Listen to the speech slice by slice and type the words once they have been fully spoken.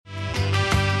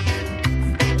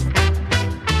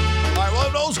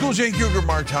Cool, Cenk Uygur,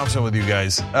 Mark Thompson with you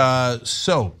guys.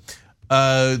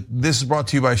 This is brought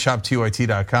to you by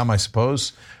ShopTYT.com, I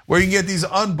suppose, where you can get these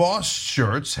unbossed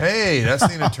shirts. Hey, that's the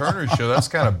Tina Turner show. That's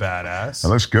kind of badass. That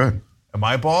looks good. Am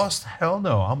I bossed? Hell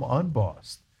no, I'm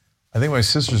unbossed. I think my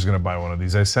sister's gonna buy one of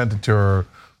these. I sent it to her,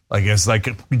 like it's like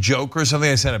a joke or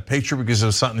something. I sent a picture because it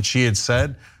was something she had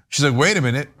said. She's like, wait a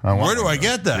minute, where do I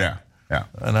get that? Yeah.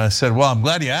 And I said, well, I'm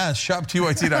glad you asked.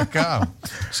 ShopTYT.com.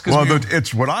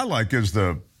 It's what I like is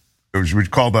we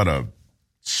call that a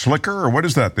slicker, or what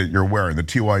is that you're wearing? The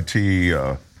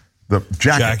TYT, the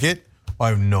jacket. I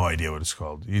have no idea what it's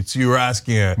called. You were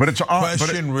asking a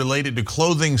question related to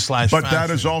clothing / But that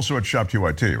is also at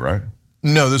ShopTYT, right?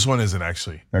 No, this one isn't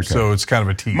actually. Okay. So it's kind of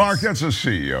a tease. Mark, that's a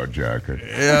CEO jacket.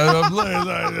 Yeah, only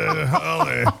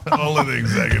the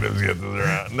executives get this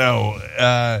around.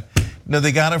 No,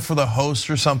 they got it for the host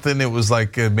or something. It was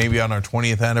like maybe on our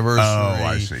 20th anniversary. Oh,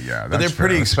 I see. Yeah, but they're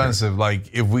pretty expensive. Like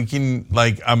if we can,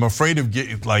 I'm afraid of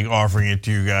offering it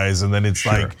to you guys, and then it's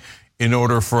like, in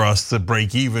order for us to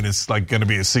break even, it's like going to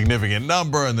be a significant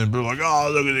number, and then people are like,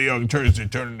 oh, look at the Young Turks, they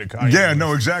turn into Kanye. Yeah,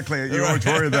 no, exactly. You always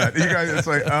worry that. You guys, it's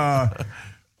like, I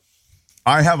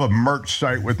have a merch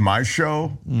site with my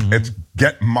show. Mm-hmm. It's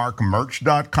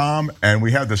getmarkmerch.com, and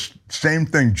we have this same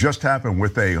thing just happen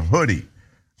with a hoodie.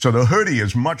 So the hoodie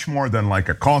is much more than like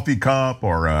a coffee cup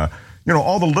or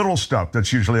all the little stuff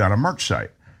that's usually on a merch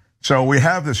site. So we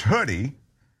have this hoodie,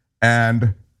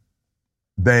 and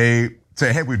they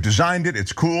say, hey, we've designed it,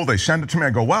 it's cool. They send it to me,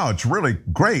 I go, wow, it's really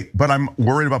great, but I'm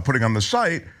worried about putting on the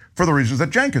site for the reasons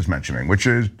that Cenk is mentioning, which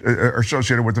is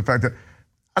associated with the fact that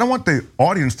I don't want the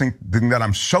audience thinking that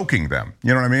I'm soaking them.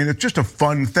 You know what I mean? It's just a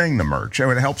fun thing, the merch,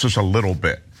 and it helps us a little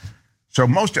bit. So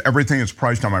most everything is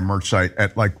priced on my merch site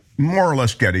at like more or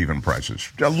less get even prices.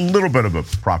 A little bit of a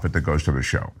profit that goes to the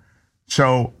show.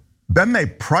 So then they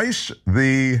price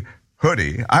the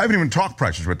hoodie. I haven't even talked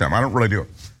prices with them. I don't really do it.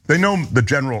 They know the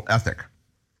general ethic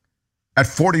at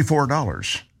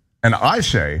 $44. And I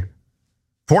say,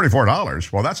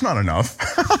 $44? Well, that's not enough.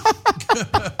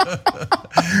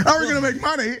 How are we going to make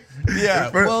money?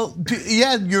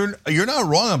 Yeah, you're not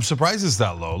wrong. I'm surprised it's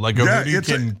that low. Like a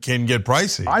hoodie can get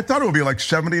pricey. I thought it would be like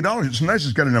 $70. It's nice.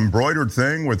 It's got an embroidered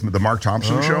thing with the Mark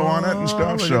Thompson show on it and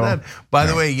stuff. By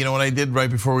the way, you know what I did right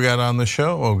before we got on the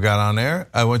show or got on air?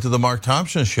 I went to the Mark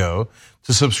Thompson show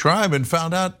to subscribe and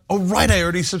found out, I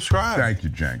already subscribed. Thank you,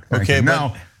 Cenk. Okay,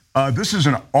 now this is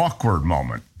an awkward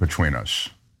moment between us.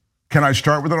 Can I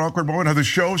start with an awkward moment? Has the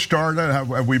show started?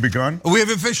 Have we begun? We have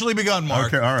officially begun, Mark.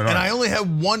 Okay, all right. And I only have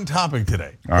one topic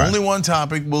today. Only one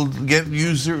topic. We'll get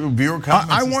viewer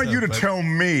comments. I want you to tell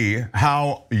me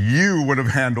how you would have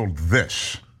handled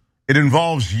this. It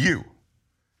involves you.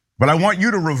 But I want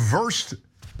you to reverse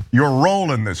your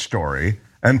role in this story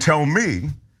and tell me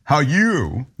how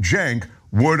you, Cenk,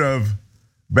 would have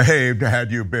behaved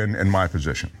had you been in my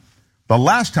position. The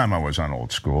last time I was on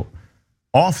Old School,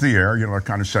 off the air,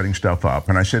 kind of setting stuff up.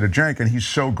 And I say to Cenk, and he's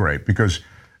so great because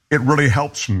it really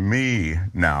helps me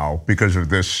now because of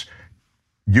this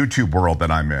YouTube world that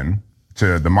I'm in,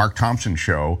 to the Mark Thompson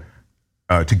show,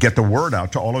 to get the word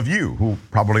out to all of you who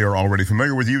probably are already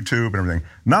familiar with YouTube and everything.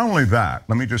 Not only that,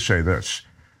 let me just say this.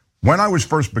 When I was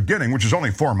first beginning, which is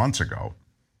only 4 months ago,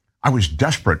 I was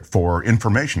desperate for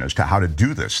information as to how to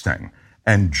do this thing.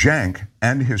 And Cenk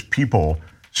and his people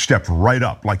stepped right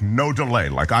up, like no delay.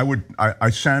 Like I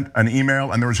sent an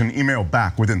email and there was an email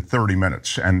back within 30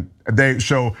 minutes. And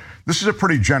so this is a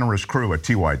pretty generous crew at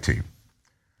TYT.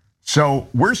 So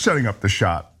we're setting up the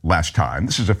shot last time.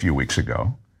 This is a few weeks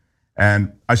ago.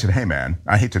 And I said, hey man,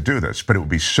 I hate to do this, but it would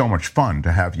be so much fun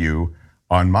to have you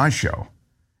on my show.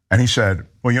 And he said,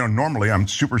 well, normally I'm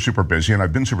super, super busy and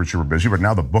I've been super, super busy, but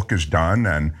now the book is done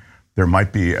and there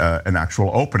might be an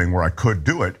actual opening where I could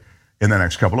do it in the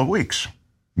next couple of weeks.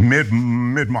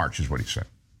 Mid-March is what he said.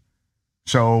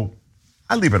 So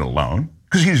I leave it alone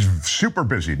because he's super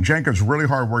busy. Cenk is really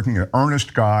hardworking, an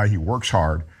earnest guy. He works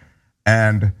hard.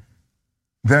 And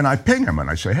then I ping him and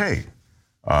I say, hey,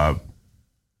 and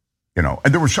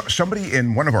there was somebody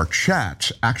in one of our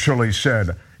chats actually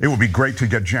said it would be great to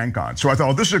get Cenk on. So I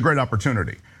thought, this is a great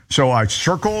opportunity. So I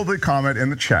circle the comment in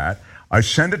the chat. I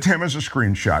send it to him as a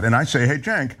screenshot. And I say, hey,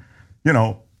 Cenk,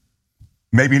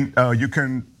 maybe you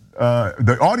can,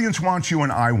 the audience wants you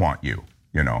and I want you,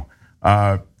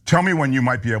 tell me when you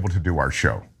might be able to do our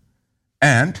show.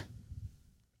 And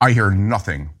I hear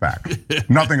nothing back,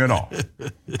 nothing at all.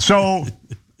 So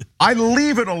I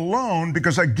leave it alone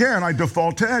because again, I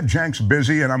default to Cenk's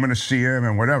busy and I'm gonna see him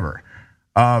and whatever.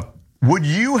 Would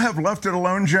you have left it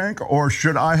alone, Cenk, or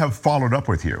should I have followed up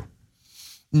with you?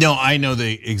 No, I know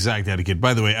the exact etiquette.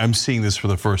 By the way, I'm seeing this for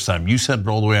the first time. You sent it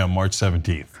all the way on March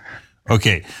 17th.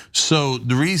 Okay, so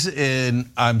the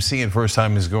reason I'm seeing it first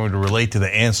time is going to relate to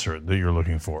the answer that you're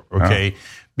looking for, okay?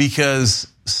 Because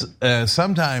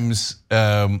sometimes,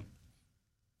 well,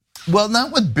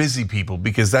 not with busy people,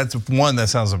 because that's one, that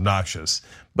sounds obnoxious.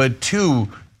 But two,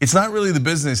 it's not really the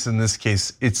business in this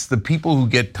case, it's the people who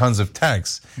get tons of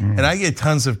texts. And I get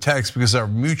tons of texts because our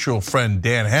mutual friend,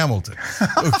 Dan Hamilton,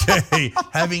 okay,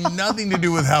 having nothing to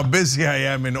do with how busy I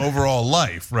am in overall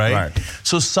life, right?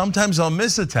 So sometimes I'll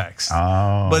miss a text.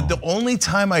 But the only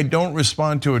time I don't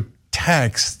respond to a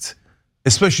text,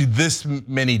 especially this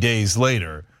many days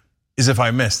later, is if I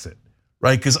missed it.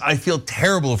 Right, because I feel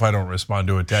terrible if I don't respond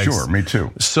to a text. Sure, me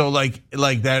too. So like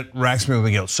that racks me with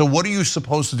the guilt. So what are you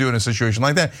supposed to do in a situation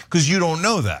like that? Because you don't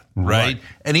know that, right?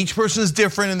 And each person is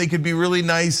different, and they could be really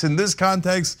nice in this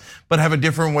context, but have a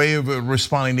different way of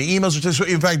responding to emails.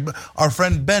 In fact, our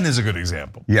friend Ben is a good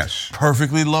example. Yes.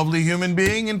 Perfectly lovely human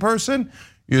being in person.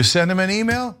 You send him an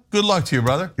email, good luck to you,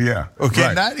 brother. Yeah.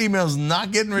 Okay, that email's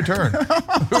not getting returned.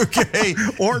 Okay.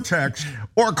 Or text,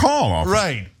 or call often.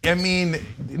 Right. I mean,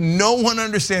 no one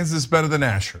understands this better than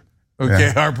Asher.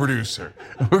 Okay, our producer.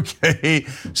 Okay,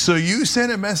 so you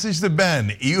send a message to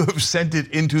Ben, you have sent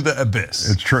it into the abyss.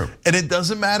 It's true. And it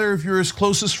doesn't matter if you're his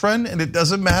closest friend, and it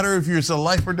doesn't matter if it's a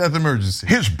life or death emergency.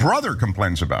 His brother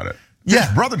complains about it. His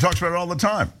brother talks about it all the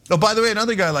time. Oh, by the way,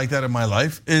 another guy like that in my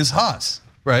life is Haas.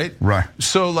 Right.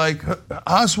 So like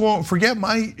Haas won't forget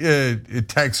my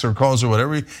texts or calls or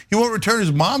whatever. He won't return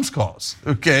his mom's calls.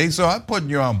 Okay, so I'm putting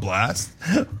you on blast.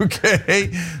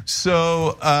 Okay,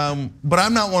 so but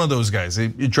I'm not one of those guys.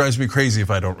 It drives me crazy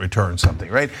if I don't return something.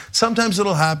 Right. Sometimes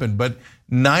it'll happen, but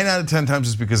 9 out of 10 times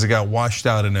it's because it got washed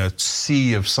out in a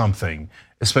sea of something,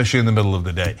 especially in the middle of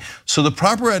the day. So the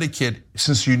proper etiquette,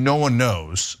 since no one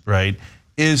knows, right,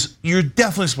 is you're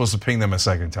definitely supposed to ping them a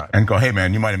second time. And go, hey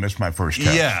man, you might have missed my first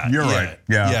text. You're right.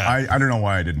 I don't know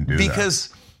why I didn't do that. Because,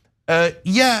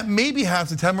 maybe half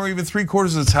the time or even 3/4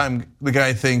 of the time, the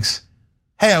guy thinks,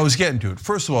 hey, I was getting to it.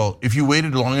 First of all, if you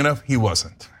waited long enough, he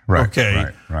wasn't. Okay,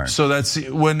 so that's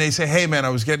when they say, hey man, I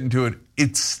was getting to it.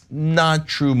 It's not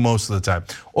true most of the time.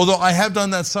 Although I have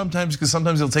done that sometimes, because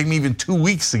sometimes it'll take me even 2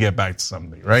 weeks to get back to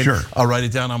something, right? Sure. I'll write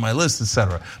it down on my list,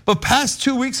 etc. But past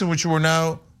 2 weeks in which we're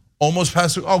now almost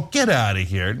past, oh, get out of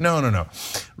here. No.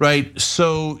 Right,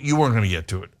 so you weren't gonna get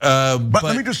to it. But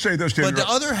let me just say this, But the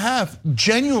other half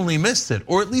genuinely missed it,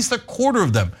 or at least a quarter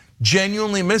of them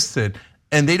genuinely missed it,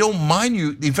 and they don't mind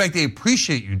you. In fact, they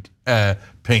appreciate you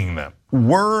pinging them.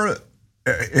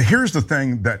 Here's the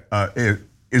thing that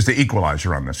is the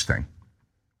equalizer on this thing.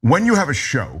 When you have a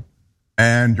show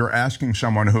and you're asking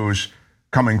someone who's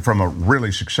coming from a really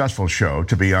successful show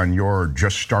to be on your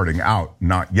just starting out,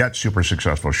 not yet super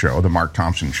successful show, the Mark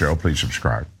Thompson Show, please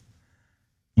subscribe.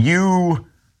 You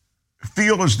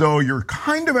feel as though you're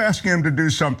kind of asking him to do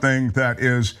something that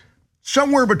is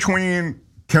somewhere between,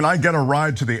 can I get a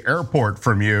ride to the airport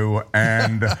from you,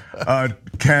 and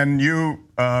can you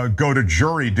go to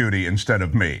jury duty instead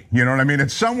of me? You know what I mean?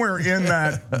 It's somewhere in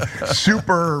that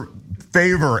super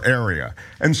favor area.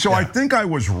 And so I think I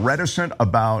was reticent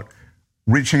about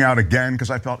reaching out again,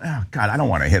 because I felt, oh God, I don't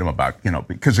want to hit him about,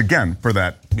 because again, for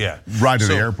that ride to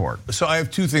the airport. So I have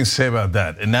two things to say about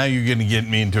that, and now you're going to get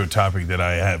me into a topic that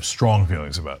I have strong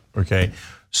feelings about, okay?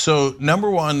 So number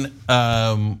one,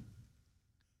 I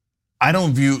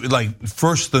don't view,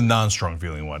 first the non-strong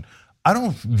feeling one, I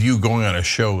don't view going on a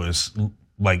show as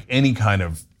like any kind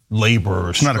of labor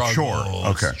or struggle. It's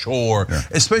not a chore. Chore,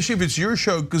 especially if it's your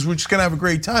show, because we're just gonna have a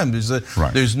great time.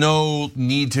 There's no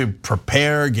need to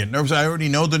prepare, get nervous. I already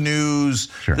know the news.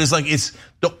 There's it's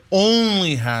the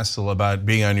only hassle about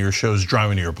being on your show is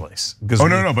driving to your place.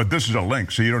 No, but this is a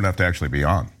link, so you don't have to actually be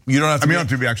on. You don't have to. You don't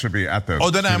have to actually be at the. Oh,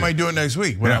 then I might do it next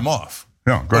week when I'm off.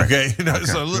 No, great. Okay,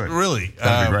 so really,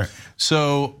 that'd be great.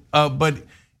 So, but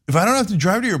if I don't have to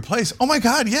drive to your place, oh my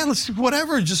God, let's do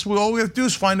whatever. Just all we have to do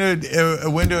is find a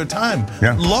window of time.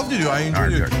 Love to do. I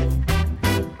enjoy it.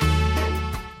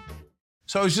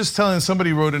 So I was just telling,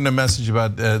 somebody wrote in a message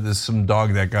about some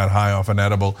dog that got high off an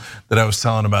edible that I was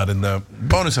telling about in the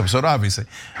bonus episode, obviously,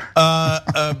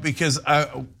 because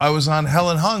I was on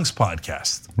Helen Hong's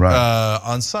podcast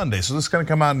on Sunday. So this is going to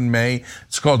come out in May.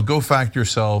 It's called Go Fact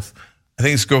Yourself. I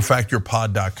think it's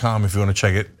gofactyourpod.com if you want to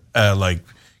check it.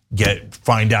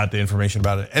 Find out the information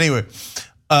about it. Anyway,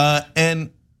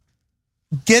 and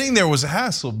getting there was a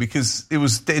hassle because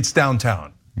it's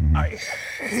downtown. I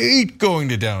hate going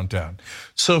to downtown.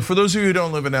 So for those of you who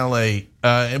don't live in LA,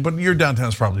 but your downtown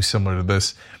is probably similar to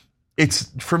this.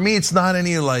 For me, it's not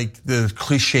any like the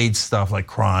cliched stuff like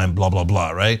crime, blah blah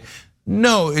blah, right?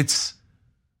 No, it's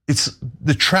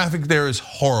the traffic there is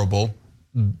horrible.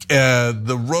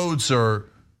 The roads are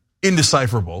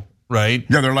indecipherable. Right?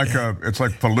 Yeah, they're like it's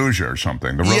like Fallujah or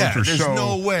something. The roads are there's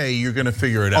no way you're going to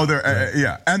figure it out. Oh,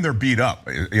 they're and they're beat up.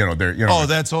 Oh,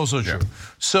 that's also true.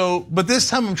 So, but this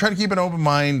time I'm trying to keep an open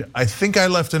mind. I think I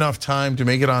left enough time to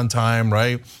make it on time,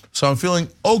 right? So I'm feeling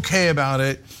okay about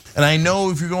it. And I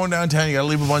know if you're going downtown, you got to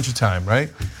leave a bunch of time, right?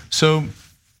 So,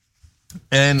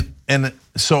 and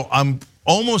so I'm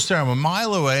almost there. I'm a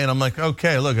mile away, and I'm like,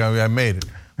 okay, look, I made it.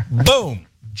 Boom.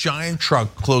 Giant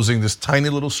truck closing this tiny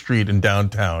little street in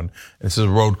downtown. It says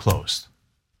road closed.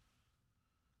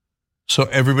 So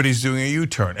everybody's doing a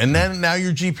U-turn. And then now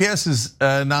your GPS is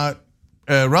not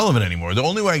relevant anymore. The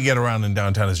only way I get around in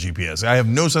downtown is GPS. I have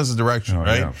no sense of direction,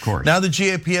 right? Yeah, of course. Now the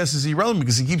GPS is irrelevant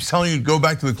because he keeps telling you to go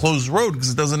back to the closed road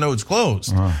because it doesn't know it's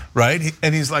closed, right?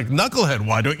 And he's like, knucklehead,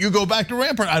 why don't you go back to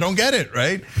Rampart? I don't get it,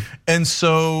 right? And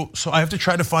so I have to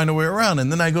try to find a way around.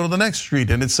 And then I go to the next street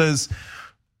and it says,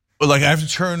 like I have to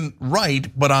turn right,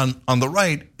 but on the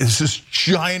right is this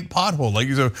giant pothole. Like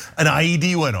an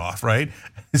IED went off, right?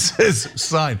 It says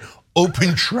sign,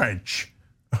 open trench.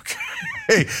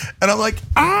 Okay, and I'm like,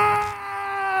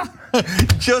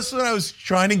 just when I was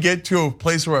trying to get to a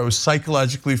place where I was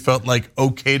psychologically felt like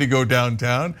okay to go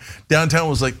downtown, downtown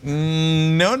was like,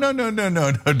 no,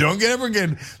 don't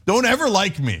ever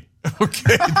like me.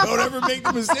 Okay, don't ever make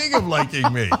the mistake of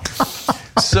liking me.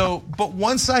 So, but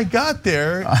once I got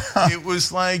there, it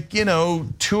was like,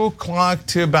 2 o'clock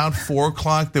to about 4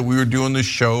 o'clock that we were doing the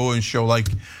show and show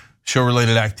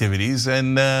related activities,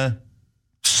 and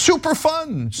super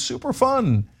fun.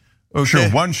 Okay. Sure,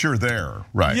 once you're there,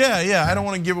 right? Yeah. I don't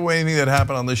want to give away anything that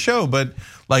happened on the show, but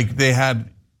like I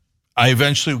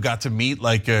eventually got to meet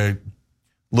like a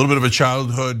little bit of a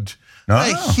childhood.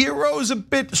 Hero is a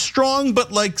bit strong,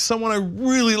 but like someone I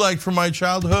really liked from my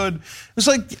childhood. It's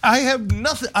like I have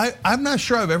nothing. I'm not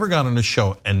sure I've ever gone on a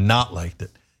show and not liked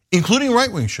it, including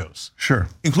right-wing shows. Sure,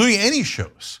 including any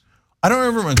shows. I don't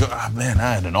ever go, oh man,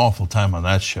 I had an awful time on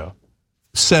that show.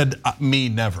 Said me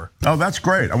never. Oh, that's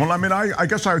great. Well, I mean, I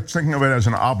guess I was thinking of it as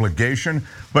an obligation,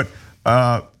 but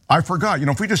I forgot.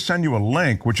 If we just send you a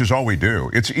link, which is all we do,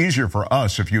 it's easier for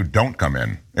us if you don't come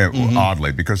in.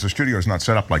 Oddly, because the studio is not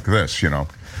set up like this.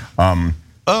 Oh,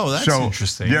 that's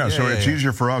interesting. Yeah, so it's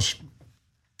easier for us.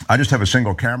 I just have a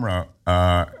single camera.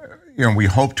 We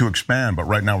hope to expand, but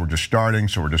right now we're just starting,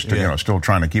 so we're just still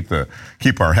trying to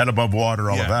keep our head above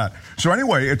water, all of that. So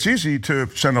anyway, it's easy to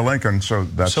send a link, and so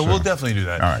that's. So we'll definitely do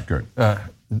that. All right, good.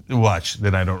 Watch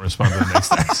that I don't respond to the next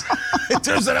text. It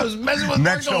turns out I was messing with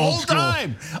Mark the whole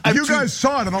time. You guys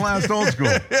saw it in the last Old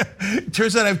School. It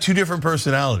turns out I have 2 different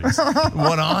personalities.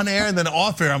 One on air and then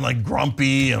off air. I'm like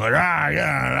grumpy. I'm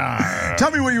like Tell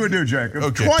me what you would do, Jake.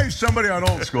 Okay. Twice somebody on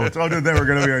Old School told you they were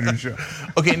going to be on your show.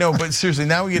 Okay, no, but seriously,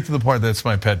 now we get to the part that's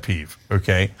my pet peeve.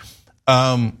 Okay,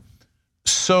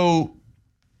 so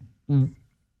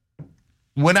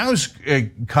when I was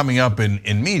coming up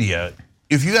in media,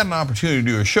 if you got an opportunity to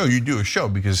do a show, you do a show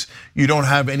because you don't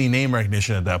have any name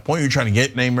recognition at that point. You're trying to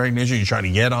get name recognition, you're trying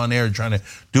to get on air, you're trying to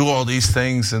do all these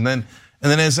things. And then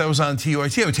as I was on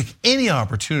TYT, I would take any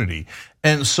opportunity.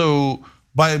 And so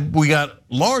we got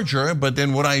larger, but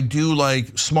then would I do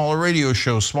like smaller radio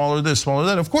shows, smaller this, smaller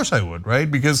that? Of course I would, right?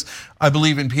 Because I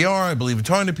believe in PR, I believe in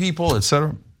talking to people,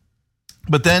 etc.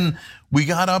 But then we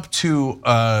got up to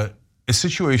a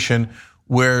situation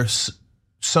where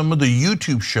some of the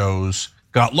YouTube shows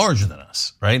got larger than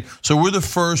us, right? So we're the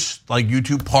first like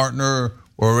YouTube partner.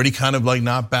 We're already kind of like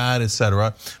not bad,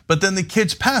 etc. But then the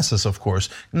kids pass us, of course,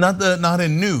 not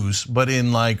in news, but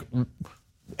in like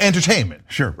entertainment.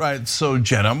 Sure. Right. So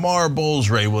Jenna Marbles,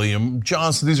 Ray William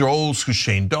Johnson, these are old school,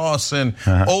 Shane Dawson,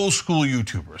 old school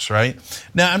YouTubers, right?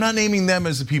 Now I'm not naming them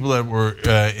as the people that were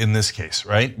in this case,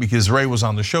 right? Because Ray was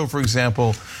on the show, for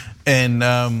example, and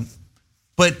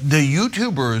but the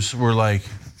YouTubers were like,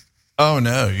 oh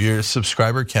no, your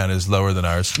subscriber count is lower than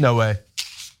ours. No way.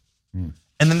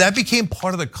 And then that became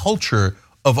part of the culture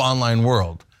of online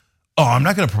world. Oh, I'm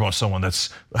not gonna promote someone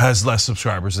has less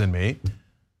subscribers than me.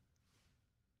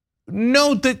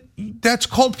 No, that's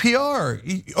called PR.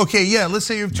 Okay, yeah, let's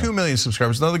say you have 2 million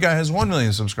subscribers. Another guy has 1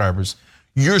 million subscribers.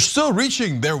 You're still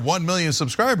reaching their 1 million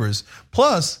subscribers.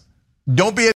 Plus,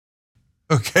 don't be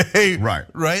okay,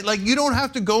 right? Like you don't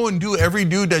have to go and do every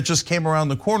dude that just came around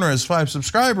the corner has 5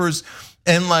 subscribers,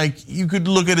 and like you could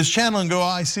look at his channel and go, oh,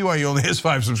 I see why he only has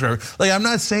 5 subscribers. Like I'm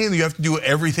not saying that you have to do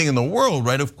everything in the world,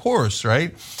 right? Of course,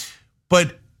 right?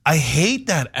 But I hate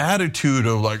that attitude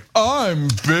of like I'm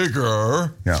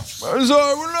bigger. Yeah. So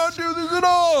I will not do this at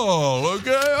all.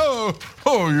 Okay.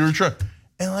 Oh, you're trying.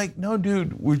 And like, no,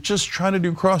 dude, we're just trying to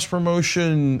do cross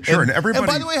promotion. Sure, and everybody. And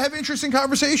by the way, have interesting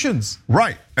conversations.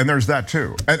 Right, and there's that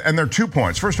too. And there are 2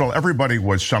 points. First of all, everybody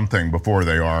was something before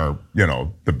they are,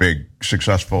 the big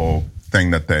successful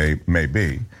thing that they may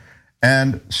be.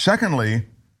 And secondly,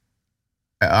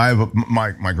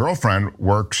 my girlfriend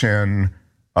works in,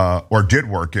 or did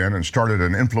work in, and started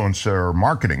an influencer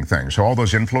marketing thing. So all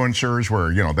those influencers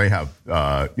where, they have,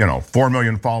 4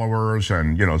 million followers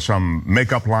and, some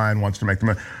makeup line wants to make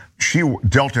them. She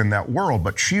dealt in that world,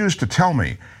 but she used to tell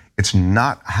me it's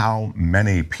not how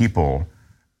many people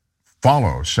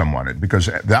follow someone, because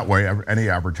that way any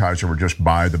advertiser would just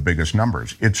buy the biggest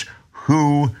numbers. It's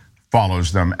who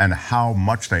follows them and how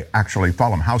much they actually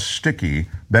follow them, how sticky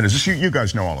that is. You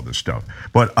guys know all of this stuff,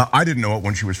 but I didn't know it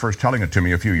when she was first telling it to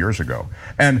me a few years ago.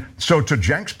 And so to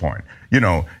Cenk's point,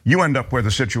 you end up with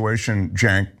a situation,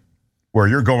 Cenk, where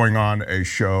you're going on a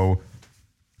show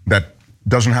that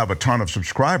doesn't have a ton of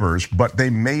subscribers, but they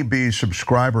may be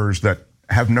subscribers that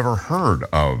have never heard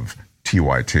of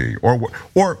TYT, or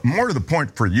more to the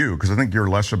point for you, because I think you're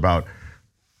less about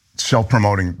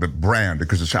self-promoting the brand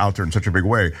because it's out there in such a big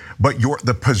way, but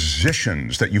the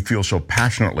positions that you feel so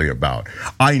passionately about.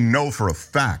 I know for a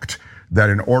fact that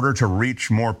in order to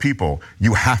reach more people,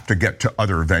 you have to get to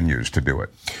other venues to do it.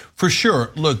 For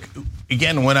sure. Look,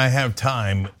 again, when I have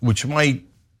time, which might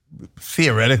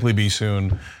theoretically be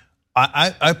soon,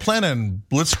 I plan on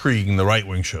blitzkrieging the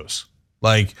right-wing shows.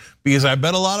 Because I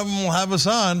bet a lot of them will have us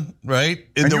on, right?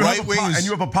 And you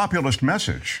have a populist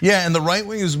message. Yeah, and the right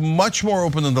wing is much more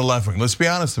open than the left wing. Let's be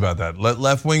honest about that.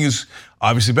 Left wing is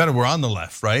obviously better. We're on the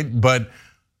left, right? But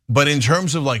in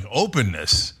terms of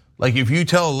openness, if you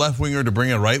tell a left winger to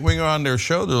bring a right winger on their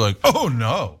show, they're like, oh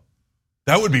no,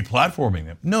 that would be platforming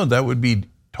them. No, that would be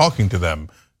talking to them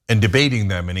and debating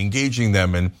them and engaging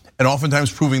them and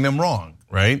oftentimes proving them wrong,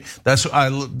 right? That's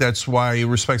why I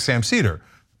respect Sam Seder.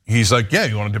 He's like, yeah,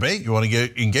 you want to debate? You want to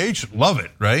get engaged? Love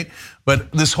it, right?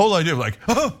 But this whole idea of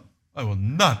I will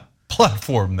not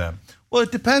platform them. Well,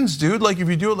 it depends, dude. If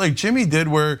you do it like Jimmy did,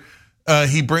 where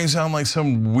he brings down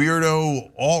some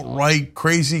weirdo alt-right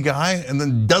crazy guy and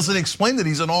then doesn't explain that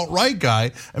he's an alt-right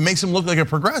guy and makes him look like a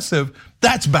progressive,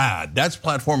 that's bad. That's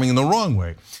platforming in the wrong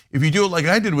way. If you do it like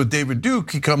I did with David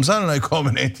Duke, he comes on and I call him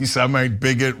an anti-Semite,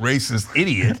 bigot, racist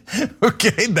idiot.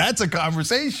 Okay, that's a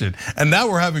conversation. And now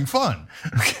we're having fun.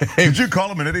 Okay. Did you call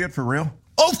him an idiot for real?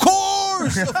 Of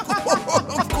course,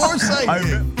 of course I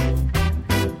did.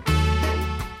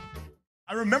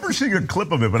 I remember seeing a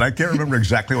clip of it, but I can't remember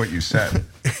exactly what you said.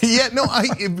 Yeah, no,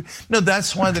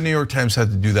 that's why the New York Times had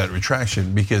to do that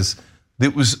retraction, because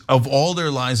it was, of all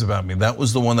their lies about me, that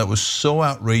was the one that was so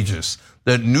outrageous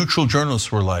that neutral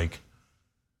journalists were like,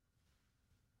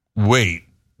 wait,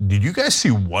 did you guys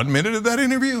see 1 minute of that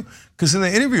interview? Because in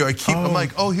the interview, I'm like,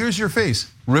 oh, here's your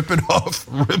face. Rip it off.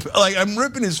 I'm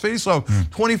ripping his face off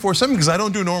 24/7 because I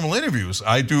don't do normal interviews.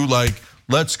 I do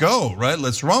let's go, right?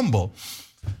 Let's rumble.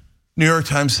 New York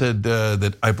Times said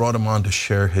that I brought him on to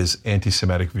share his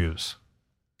anti-Semitic views.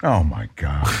 Oh my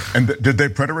God. And did they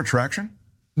print a retraction?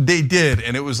 They did,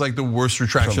 and it was the worst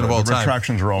retraction of all time.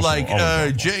 Retractions are also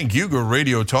Cenk, you go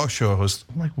radio talk show host.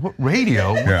 I'm like, what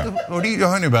radio? What are you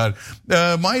talking about?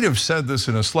 Might have said this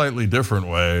in a slightly different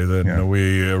way than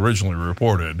we originally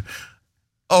reported.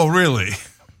 Oh, really?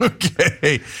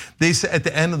 Okay. They said at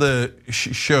the end of the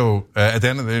show, at the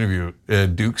end of the interview,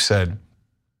 Duke said,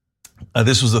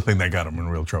 this was the thing that got him in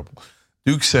real trouble.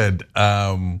 Duke said,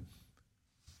 I'm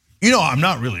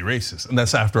not really racist. And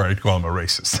that's after I call him a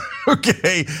racist,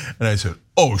 okay? And I said,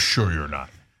 oh, sure you're not.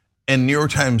 And New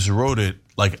York Times wrote it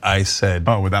like I said.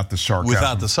 Oh, without the sarcasm.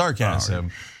 Without the sarcasm.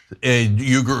 And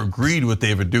you agreed with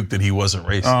David Duke that he wasn't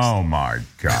racist. Oh my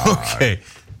God. Okay,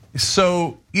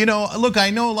 so, look,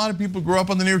 I know a lot of people grew up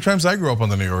on the New York Times. I grew up on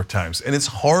the New York Times. And it's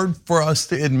hard for us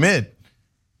to admit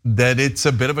that it's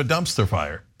a bit of a dumpster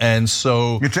fire. And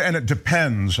so. And it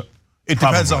depends. It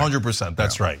depends 100%,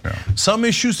 that's right. Yeah. Some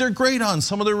issues they're great on,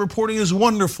 some of their reporting is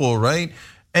wonderful, right?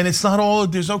 And it's not all,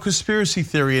 there's no conspiracy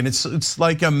theory, and it's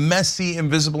like a messy,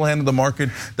 invisible hand of the market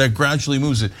that gradually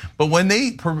moves it. But when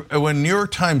New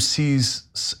York Times sees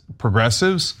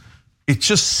progressives, it's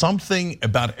just something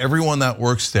about everyone that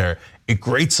works there. It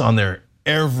grates on their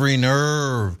every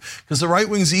nerve, because the right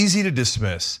wing's easy to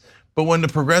dismiss. But when the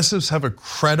progressives have a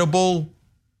credible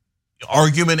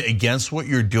argument against what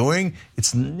you're doing,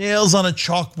 it's nails on a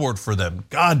chalkboard for them.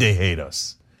 God, they hate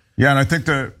us. Yeah, and I think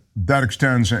that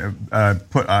extends.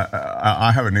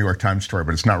 I have a New York Times story,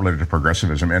 but it's not related to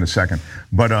progressivism in a second.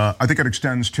 But I think it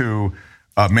extends to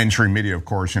mainstream media, of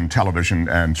course, and television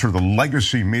and sort of the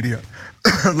legacy media.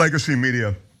 Legacy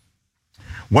media,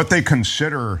 what they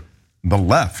consider the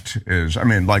left is, I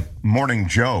mean, like Morning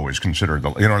Joe is considered,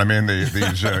 you know what I mean?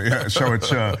 So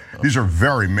it's these are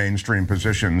very mainstream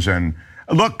positions. And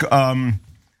look,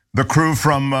 the crew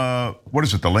from what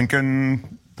is it? The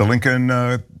Lincoln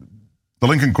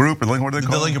Group, what are they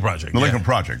called? The Lincoln Project. The Lincoln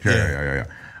Project.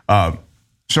 Yeah.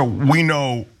 So we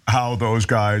know how those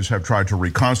guys have tried to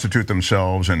reconstitute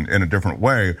themselves in a different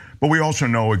way, but we also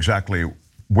know exactly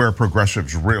where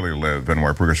progressives really live and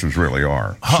where progressives really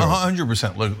are.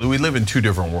 100%. Look, we live in two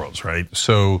different worlds, right?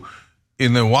 So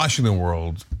in the Washington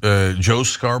world, Joe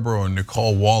Scarborough and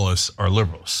Nicole Wallace are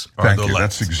liberals. Thank you.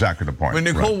 That's exactly the point. But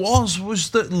Nicole Wallace was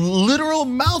the literal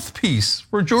mouthpiece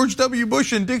for George W.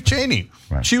 Bush and Dick Cheney.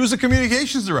 Right. She was the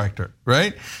communications director,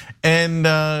 right? And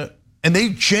they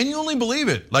genuinely believe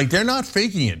it. Like, they're not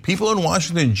faking it. People in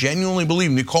Washington genuinely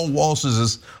believe Nicole Wallace is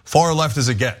as far left as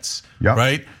it gets,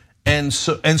 right? And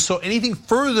so anything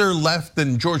further left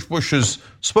than George Bush's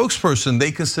spokesperson,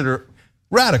 they consider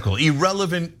radical,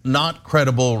 irrelevant, not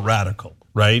credible radical,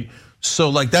 right? So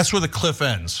like that's where the cliff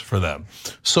ends for them.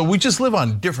 So we just live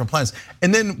on different planets.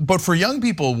 And then, but for young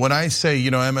people, when I say,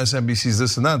 MSNBC's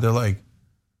this and that, they're like,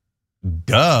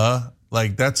 duh,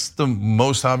 like that's the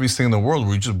most obvious thing in the world.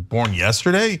 Were you just born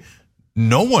yesterday?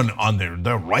 No one on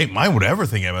their right mind would ever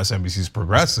think MSNBC's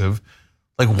progressive.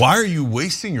 Like, why are you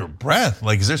wasting your breath?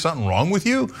 Like, is there something wrong with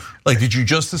you? Like, did you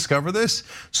just discover this?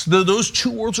 So those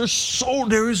two worlds are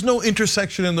there is no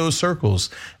intersection in those circles.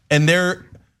 And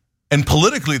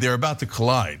politically they're about to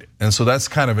collide. And so that's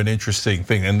kind of an interesting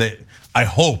thing. And I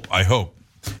hope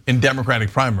in Democratic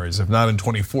primaries, if not in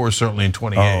 24, certainly in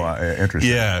 28. Oh,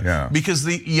 interesting. Yeah, because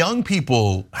the young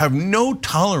people have no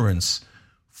tolerance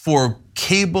for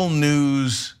cable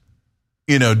news,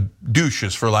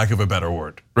 douches, for lack of a better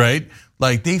word, right?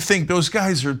 Like they think those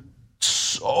guys are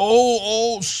so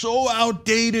old, so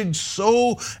outdated,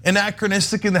 so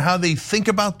anachronistic in how they think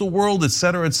about the world, et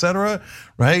cetera,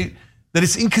 right? That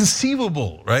it's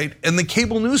inconceivable, right? And the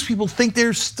cable news people think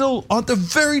they're still at the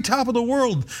very top of the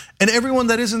world, and everyone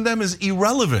that isn't them is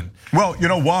irrelevant. Well, you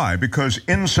know why? Because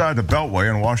inside the Beltway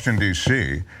in Washington,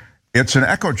 D.C., it's an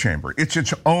echo chamber. It's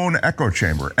its own echo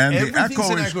chamber, and everything's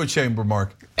an echo chamber,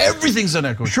 Mark. Everything's an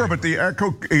echo chamber. Sure, but the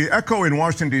echo in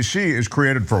Washington D.C. is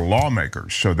created for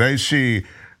lawmakers, so they see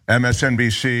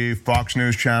MSNBC, Fox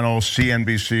News Channel,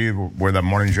 CNBC, where that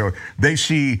Morning Joe, they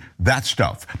see that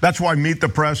stuff. That's why Meet the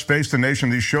Press, Face the Nation,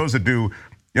 these shows that do,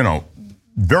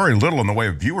 very little in the way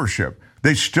of viewership,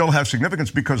 they still have significance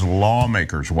because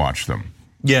lawmakers watch them.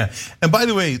 Yeah, and by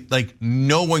the way, like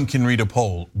no one can read a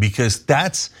poll because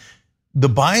the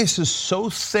bias is so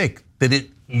thick that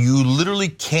you literally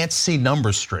can't see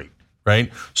numbers straight,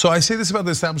 right? So I say this about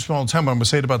the establishment all the time, but I'm gonna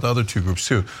say it about the other two groups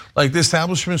too. Like the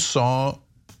establishment saw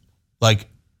like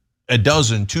a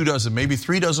dozen, 2 dozen, maybe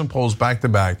 3 dozen polls back to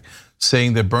back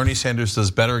saying that Bernie Sanders does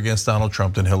better against Donald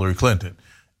Trump than Hillary Clinton.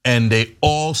 And they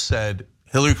all said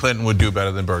Hillary Clinton would do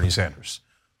better than Bernie Sanders.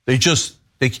 They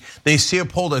see a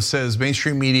poll that says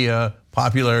mainstream media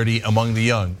popularity among the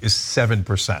young is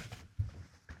 7%.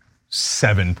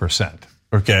 7%,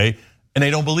 okay? And they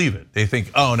don't believe it. They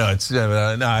think, oh no,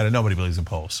 nobody believes in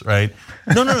polls, right?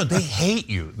 No, they hate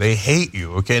you. They hate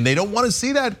you, okay? And they don't want to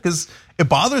see that because it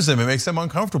bothers them. It makes them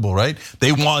uncomfortable, right?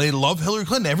 They love Hillary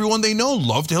Clinton. Everyone they know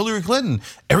loved Hillary Clinton.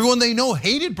 Everyone they know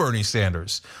hated Bernie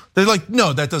Sanders. They're like,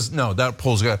 that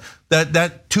poll's got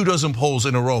that 2 dozen polls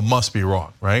in a row must be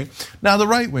wrong, right? Now the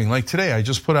right wing, like today, I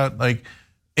just put out like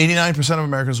 89% of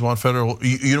Americans want federal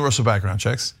universal background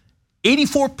checks.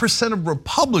 84% of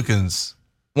Republicans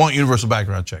want universal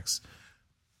background checks.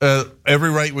 Every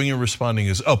right winger responding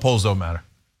is, polls don't matter.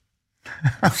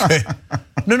 Okay.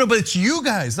 No, but it's you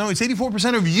guys. No, it's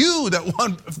 84% of you that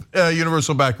want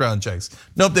universal background checks.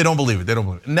 Nope, they don't believe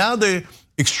it. Now the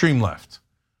extreme left.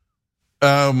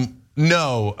 Defund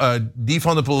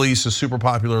the police is super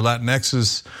popular. Latinx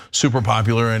is super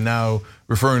popular, and now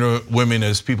referring to women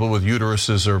as people with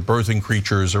uteruses or birthing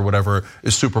creatures or whatever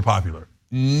is super popular.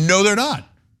 No, they're not.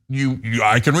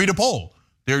 I can read a poll.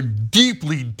 They're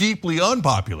deeply, deeply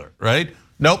unpopular, right?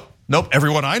 Nope.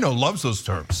 Everyone I know loves those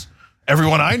terms.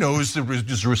 Everyone I know is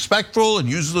respectful and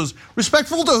uses those.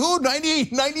 Respectful to who?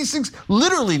 96,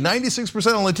 literally 96%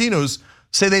 of Latinos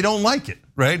say they don't like it,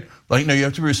 right? Like, no, you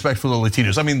have to be respectful of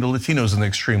Latinos. I mean, the Latinos in the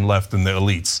extreme left and the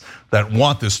elites that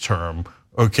want this term,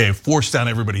 okay, forced down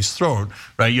everybody's throat,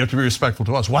 right? You have to be respectful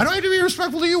to us. Why do I have to be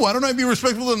respectful to you? Why don't I be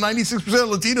respectful to 96% of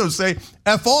Latinos say,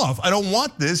 F off, I don't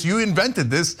want this, you invented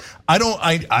this. I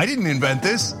didn't invent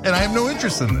this, and I have no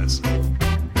interest in this.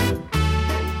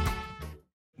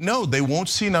 No, they won't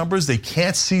see numbers, they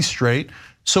can't see straight.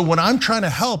 So when I'm trying to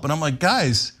help, and I'm like,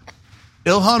 guys,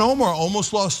 Ilhan Omar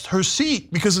almost lost her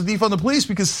seat because of defund the police,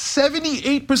 because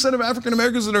 78% of African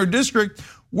Americans in her district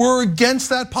were against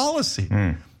that policy.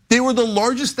 They were the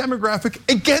largest demographic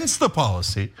against the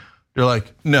policy. They're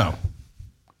like, no.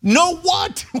 No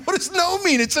what? What does no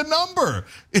mean? It's a number.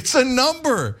 It's a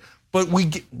number. But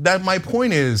my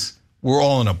point is, we're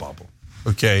all in a bubble,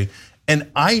 okay?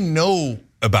 And I know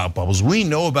about bubbles. We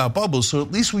know about bubbles, so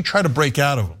at least we try to break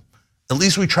out of them. At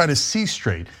least we try to see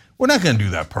straight. We're not gonna do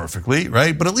that perfectly,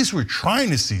 right? But at least we're trying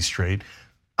to see straight.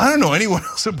 I don't know anyone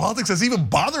else in politics that's even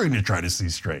bothering to try to see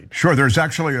straight. Sure, there's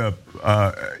actually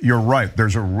you're right,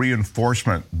 there's a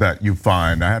reinforcement that you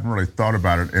find. I hadn't really thought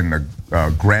about it in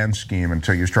the grand scheme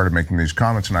until you started making these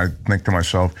comments, and I think to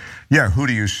myself, yeah, who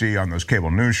do you see on those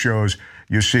cable news shows?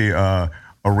 You see a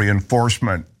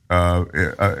reinforcement,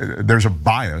 there's a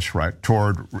bias, right,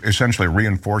 toward essentially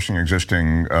reinforcing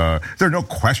existing, there are no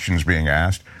questions being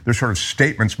asked, there's sort of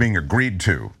statements being agreed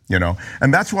to,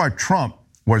 and that's why Trump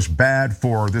was bad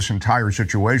for this entire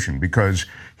situation, because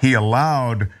he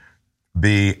allowed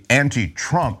the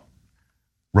anti-Trump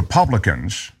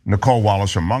Republicans, Nicole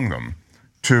Wallace among them,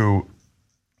 to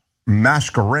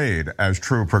masquerade as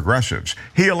true progressives.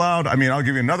 He allowed, I'll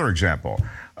give you another example,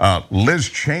 Liz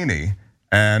Cheney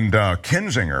and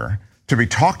Kinzinger to be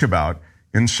talked about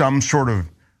in some sort of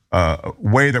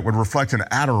way that would reflect an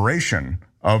adoration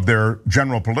of their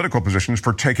general political positions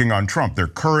for taking on Trump, their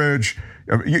courage.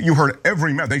 You heard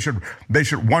every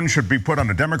one should be put on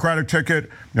a Democratic ticket.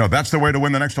 That's the way to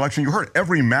win the next election. You heard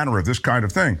every manner of this kind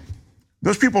of thing.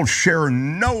 Those people share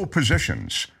no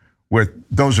positions with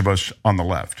those of us on the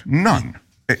left. None.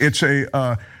 It's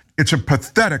a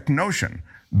pathetic notion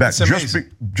that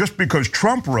just because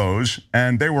Trump rose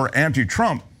and they were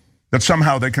anti-Trump, that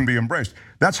somehow they can be embraced.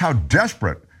 That's how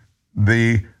desperate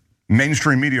the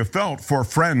mainstream media felt for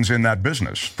friends in that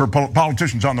business, for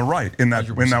politicians on the right in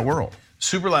that world.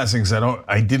 Super last thing, because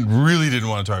I really didn't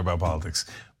want to talk about politics,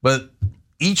 but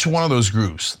each one of those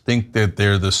groups think that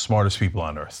they're the smartest people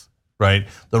on earth, right?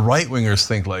 The right wingers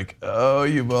think like, oh,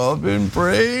 you've all been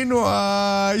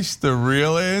brainwashed. The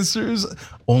real answer is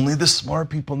only the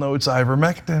smart people know it's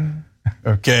ivermectin,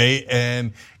 okay?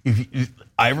 And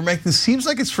ivermectin seems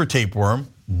like it's for tapeworm.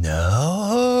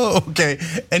 No, okay,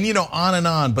 and on and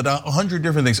on, but 100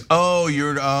 different things. Oh,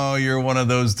 you're one of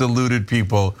those deluded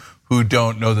people who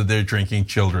don't know that they're drinking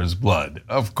children's blood.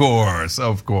 Of course,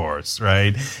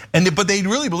 right? But they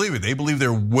really believe it. They believe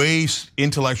they're way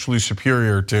intellectually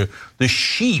superior to the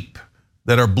sheep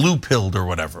that are blue-pilled or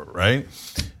whatever, right?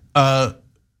 Now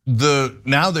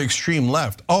the extreme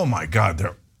left, oh my God,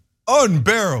 they're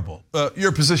unbearable.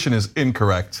 Your position is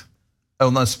incorrect. I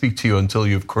will not speak to you until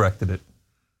you've corrected it.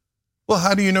 Well,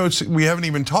 how do you know we haven't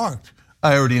even talked?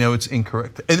 I already know it's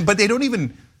incorrect. But they don't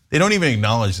even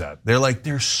acknowledge that.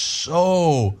 They're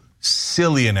so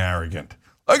silly and arrogant.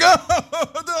 Like,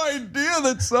 oh, the idea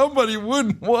that somebody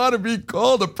wouldn't want to be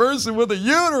called a person with a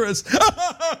uterus.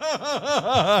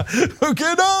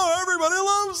 Okay, no, everybody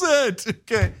loves it.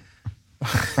 Okay.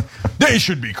 They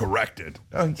should be corrected.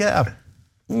 Oh,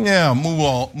 yeah,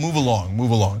 move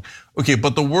along. Okay,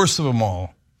 but the worst of them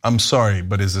all, I'm sorry,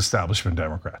 but is establishment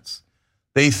Democrats.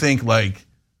 They think like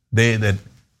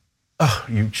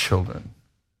you children.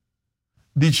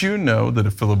 Did you know that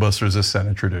a filibuster is a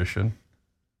Senate tradition?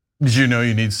 Did you know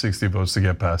you need 60 votes to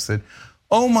get past it?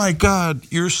 Oh my God,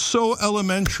 you're so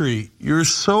elementary. You're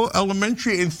so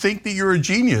elementary and think that you're a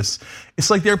genius. It's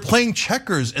like they're playing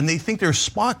checkers and they think they're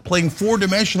Spock playing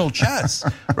 4-dimensional chess,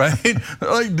 right? They're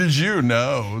like, did you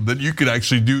know that you could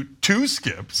actually do 2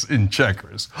 skips in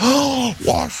checkers? Oh,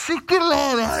 I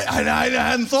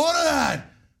hadn't thought of that.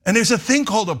 And there's a thing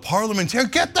called a parliamentarian.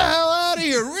 Get the hell out of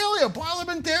here, really, a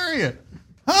parliamentarian?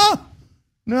 Huh?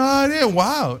 No idea,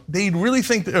 wow. They really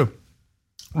think that the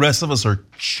rest of us are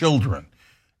children.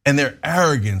 And their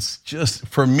arrogance, just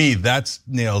for me, that's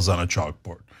nails on a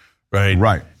chalkboard, right?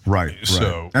 Right.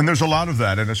 So, and there's a lot of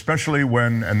that, and especially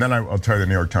when, and then I'll tell you the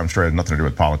New York Times story had nothing to do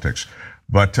with politics,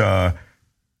 but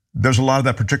there's a lot of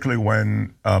that, particularly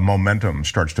when momentum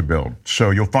starts to build. So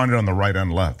you'll find it on the right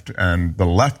and left, and the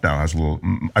left now has a little,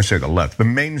 I say the left, the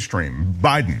mainstream,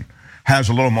 Biden has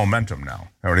a little momentum now.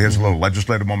 He has a little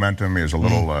legislative momentum, he has a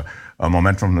little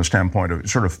momentum from the standpoint of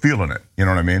sort of feeling it, you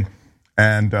know what I mean?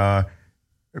 And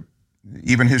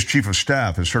even his chief of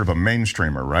staff is sort of a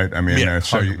mainstreamer, right? I mean,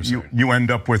 so you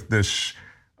end up with this,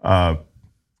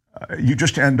 you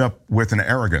just end up with an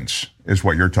arrogance is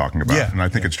what you're talking about. And I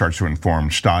think it starts to inform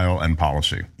style and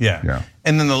policy. Yeah.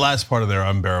 And then the last part of their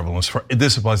unbearableness,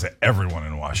 this applies to everyone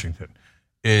in Washington,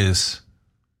 is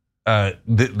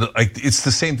it's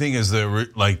the same thing as the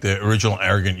original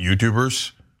arrogant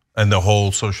YouTubers. and the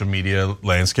whole social media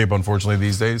landscape, unfortunately,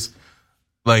 these days.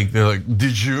 Like, they're like,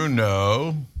 did you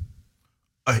know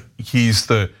he's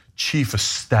the chief of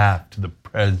staff to the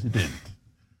president?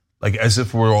 Like, as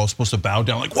if we're all supposed to bow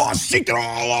down, like,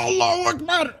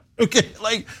 okay,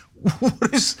 like,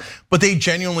 what is, but they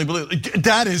genuinely believe,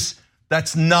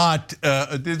 that's not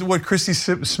what Christy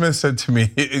Smith said to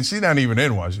me. She's not even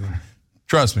in Washington.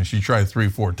 Trust me, she tried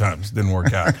 3-4 times, didn't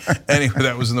work out. Anyway,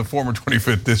 that was in the former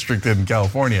 25th district in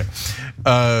California.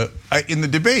 In the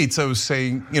debates, I was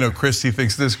saying, Christy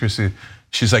thinks this, Christy.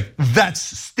 She's like, that's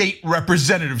State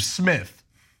Representative Smith.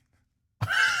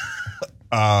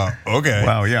 Okay.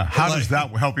 Well, yeah. How does that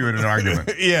help you in an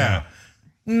argument? Yeah.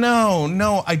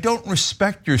 No, I don't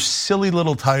respect your silly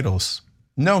little titles.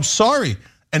 No, sorry.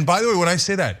 And by the way, when I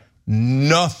say that,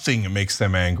 nothing makes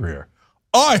them angrier.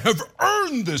 I have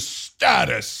earned this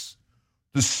status.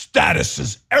 The status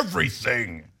is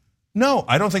everything. No,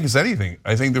 I don't think it's anything.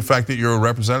 I think the fact that you're a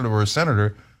representative or a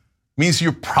senator means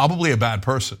you're probably a bad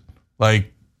person.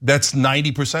 Like, that's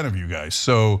 90% of you guys.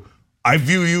 So I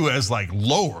view you as like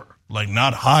lower, like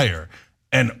not higher.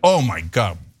 And oh my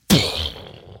God,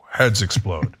 heads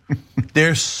explode.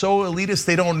 They're so elitist,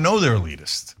 they don't know they're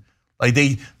elitist. Like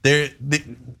they're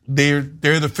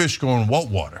the fish going what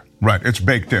water? Right, it's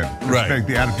baked in. Right,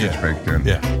 the attitude's baked in.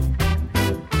 Yeah.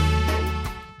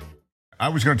 I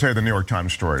was going to tell you the New York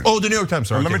Times story. Oh, the New York Times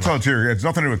story. Let me tell it to you. It's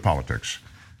nothing to do with politics.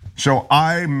 So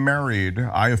I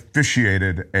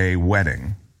officiated a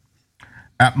wedding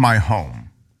at my home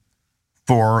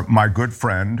for my good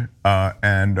friend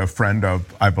and a friend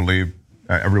of, I believe,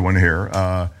 everyone here,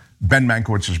 Ben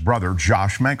Mankiewicz's brother,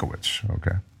 Josh Mankiewicz.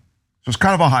 Okay, so it's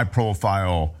kind of a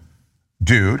high-profile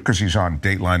dude because he's on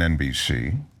Dateline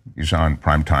NBC. He's on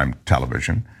primetime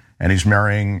television. And he's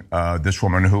marrying this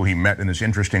woman who he met in this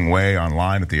interesting way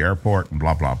online at the airport and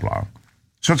blah, blah, blah.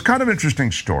 So it's kind of an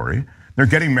interesting story. They're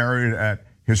getting married at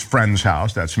his friend's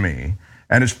house, that's me.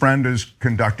 And his friend is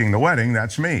conducting the wedding,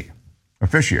 that's me,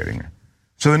 officiating.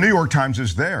 So the New York Times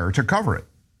is there to cover it.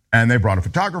 And they brought a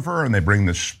photographer and they bring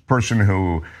this person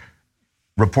who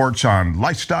reports on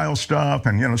lifestyle stuff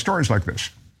and stories like this.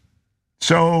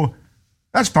 So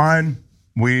that's fine.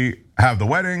 We have the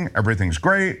wedding, everything's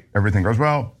great, everything goes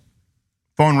well.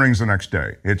 Phone rings the next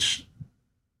day. It's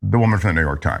the woman from the New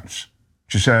York Times.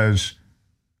 She says,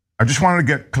 I just wanted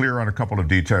to get clear on a couple of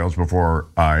details before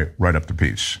I write up the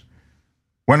piece.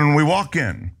 When we walk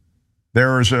in,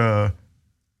 there's a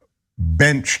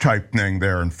bench type thing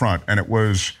there in front, and it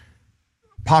was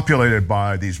populated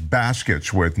by these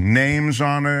baskets with names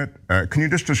on it. Can you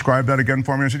just describe that again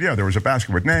for me? I said, yeah, there was a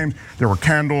basket with names. There were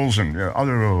candles and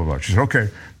other blah, blah, blah. She said, okay,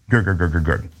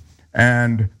 good.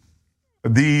 And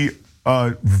the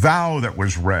vow that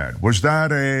was read, was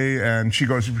that and she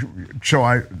goes, so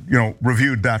I,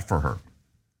 reviewed that for her.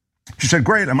 She said,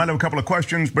 great, I might have a couple of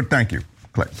questions, but thank you.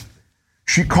 Click.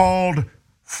 She called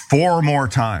 4 more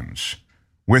times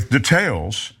with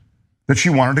details that she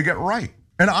wanted to get right.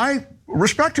 And I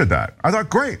respected that. I thought,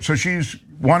 great. So she's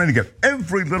wanting to get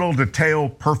every little detail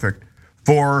perfect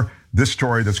for this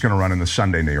story that's going to run in the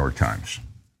Sunday New York Times.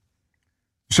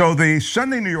 So the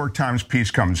Sunday New York Times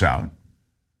piece comes out.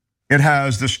 It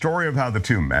has the story of how the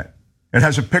two met. It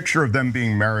has a picture of them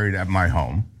being married at my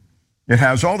home. It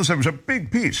has all this. It was a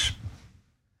big piece.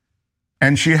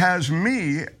 And she has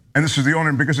me, and this is the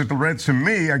only, because it read to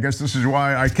me, I guess this is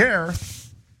why I care.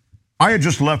 I had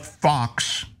just left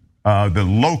Fox, the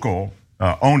local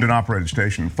owned and operated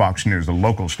station, Fox News, the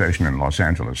local station in Los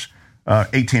Angeles,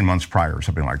 18 months prior or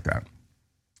something like that.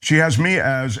 She has me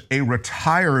as a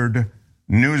retired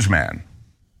newsman.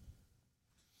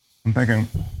 I'm thinking,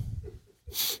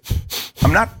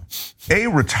 I'm not a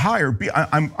retired,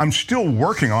 I'm still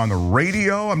working on the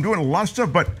radio. I'm doing a lot of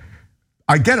stuff, but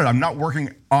I get it. I'm not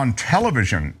working on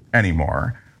television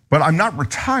anymore, but I'm not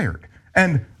retired.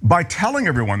 And by telling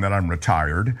everyone that I'm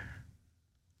retired,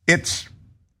 it's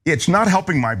not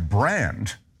helping my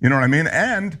brand. You know what I mean?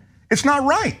 And it's not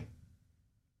right.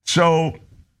 So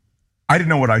I didn't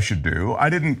know what I should do. I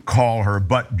didn't call her,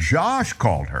 but Josh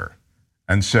called her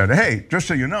and said, hey, just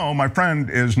so you know, my friend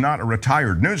is not a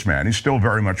retired newsman. He's still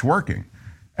very much working.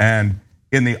 And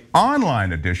in the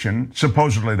online edition,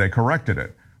 supposedly they corrected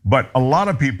it. But a lot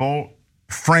of people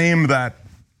frame that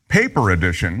paper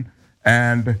edition,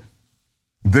 and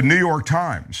the New York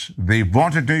Times, the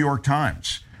vaunted New York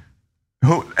Times,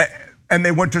 and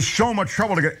they went to so much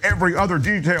trouble to get every other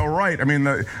detail right. I mean,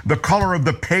 the color of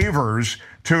the pavers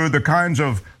to the kinds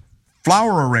of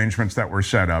flower arrangements that were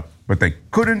set up, but they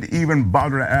couldn't even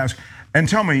bother to ask. And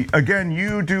tell me, again,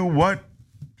 you do what?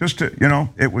 Just to,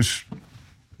 it was.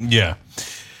 Yeah.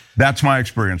 That's my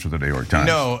experience with the New York Times.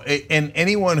 No, and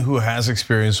anyone who has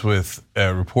experience with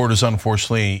reporters,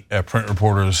 unfortunately, print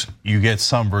reporters, you get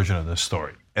some version of this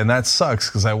story. And that sucks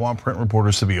because I want print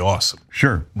reporters to be awesome.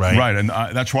 Sure, right, and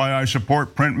that's why I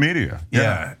support print media.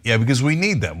 Yeah, because we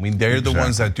need them. They're the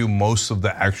ones that do most of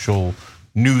the actual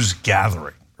news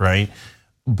gathering, right?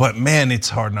 But man, it's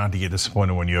hard not to get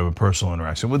disappointed when you have a personal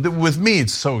interaction. With me,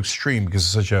 it's so extreme because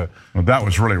it's such a. Well, that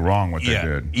was really wrong what they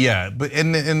did. Yeah, but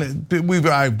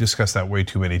I've discussed that way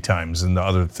too many times, and the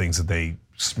other things that they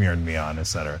smeared me on, et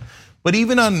cetera. But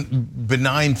even on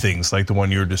benign things like the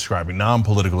one you're describing,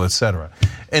 non-political, et cetera.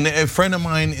 And a friend of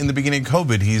mine in the beginning of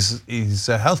COVID, he's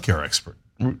a healthcare expert,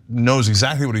 knows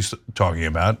exactly what he's talking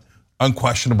about,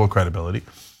 unquestionable credibility.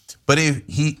 But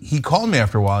he called me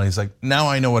after a while and he's like, now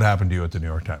I know what happened to you at the New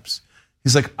York Times.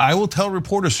 He's like, I will tell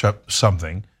reporters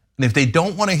something, and if they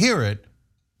don't want to hear it,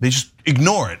 they just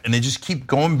ignore it. And they just keep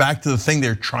going back to the thing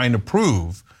they're trying to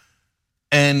prove.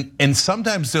 And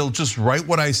sometimes they'll just write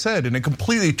what I said in a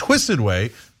completely twisted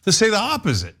way to say the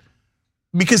opposite.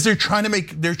 Because they're trying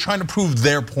to prove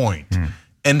their point.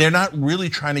 And they're not really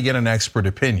trying to get an expert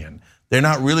opinion. They're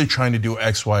not really trying to do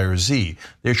X, Y, or Z.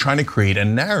 They're trying to create a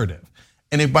narrative.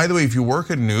 And by the way, if you work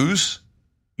in news,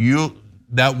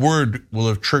 that word will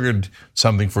have triggered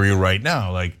something for you right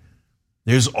now. Like,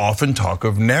 there's often talk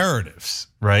of narratives,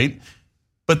 right?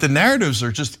 But the narratives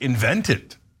are just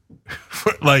invented.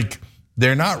 Like,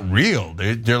 they're not real.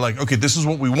 They're like, okay, this is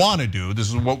what we want to do. This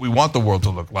is what we want the world to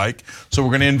look like. So we're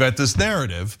going to invent this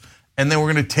narrative. And then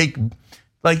we're going to take,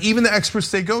 like, even the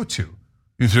experts they go to.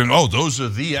 You think, oh, those are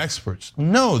the experts.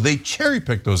 No, they cherry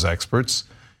pick those experts.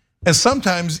 And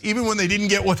sometimes, even when they didn't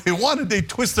get what they wanted, they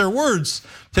twist their words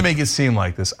to make it seem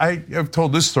like this. I've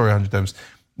told this story 100 times.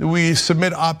 We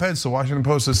submit op-eds to Washington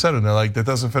Post, et cetera, and they're like, that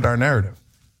doesn't fit our narrative.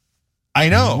 I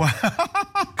know,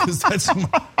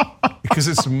 because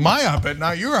it's my op-ed,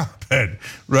 not your op-ed,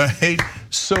 right?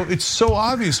 So it's so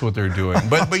obvious what they're doing,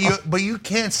 but you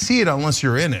can't see it unless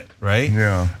you're in it, right?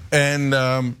 Yeah. And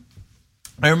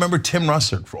I remember Tim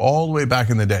Russert all the way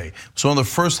back in the day. So one of the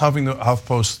first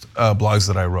HuffPost blogs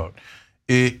that I wrote,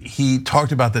 he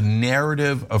talked about the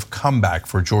narrative of comeback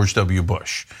for George W.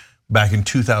 Bush back in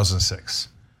 2006,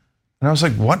 and I was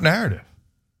like, what narrative?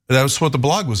 That was what the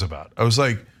blog was about. I was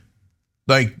like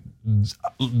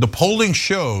the polling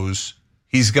shows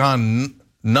he's gone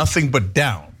nothing but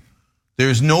down.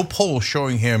 There's no poll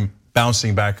showing him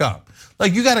bouncing back up.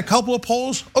 Like, you got a couple of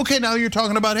polls, okay, now you're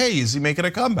talking about, hey, is he making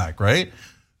a comeback, right?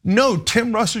 No,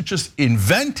 Tim Russert just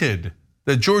invented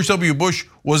that George W. Bush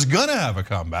was gonna have a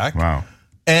comeback. Wow.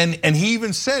 And he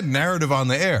even said narrative on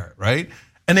the air, right?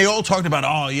 And they all talked about,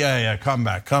 oh yeah,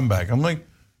 comeback. I'm like,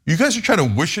 you guys are trying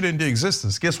to wish it into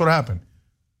existence. Guess what happened?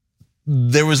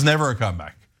 There was never a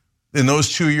comeback. In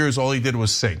those 2 years, all he did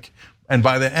was sink. And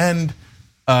by the end,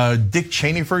 Dick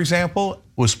Cheney, for example,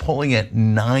 was polling at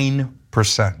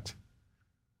 9%.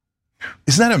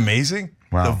 Isn't that amazing?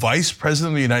 Wow. The vice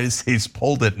president of the United States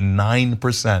polled at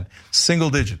 9%, single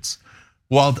digits.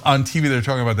 While on TV, they're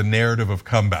talking about the narrative of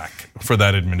comeback for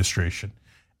that administration.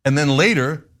 And then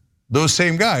later, those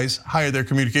same guys hired their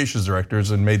communications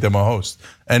directors and made them a host.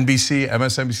 NBC,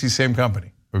 MSNBC, same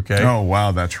company, okay? Oh,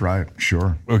 wow, that's right,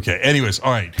 sure. Okay, anyways,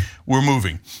 all right, we're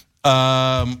moving.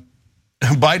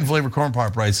 Biden flavored corn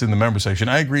pop writes in the member section,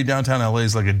 I agree, downtown LA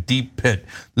is like a deep pit.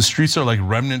 The streets are like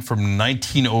remnant from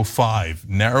 1905,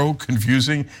 narrow,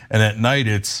 confusing, and at night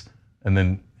it's, and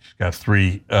then she's got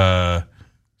 3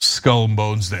 skull and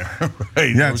bones there,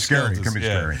 right? Yeah, it's scary, it can be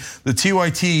scary. The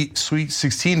TYT Sweet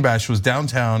 16 bash was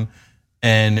downtown,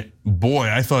 and boy,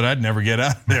 I thought I'd never get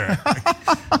out of there.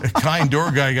 A kind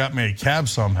door guy got me a cab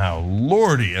somehow,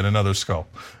 lordy, and another skull.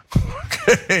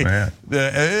 Okay, man.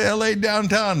 The LA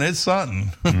downtown, it's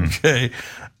something. Okay,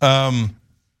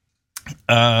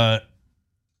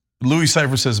 Louis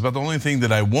Cypher says, about the only thing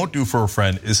that I won't do for a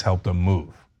friend is help them move.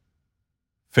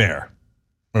 Fair,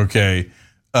 okay.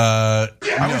 I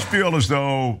always feel as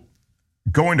though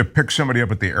going to pick somebody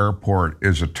up at the airport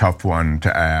is a tough one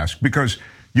to ask because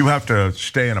you have to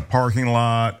stay in a parking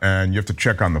lot and you have to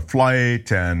check on the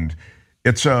flight, and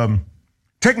it's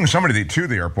taking somebody to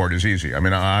the airport is easy. I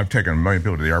mean, I've taken a million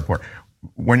people to the airport.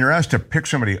 When you're asked to pick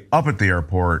somebody up at the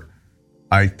airport,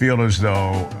 I feel as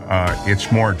though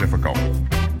it's more difficult.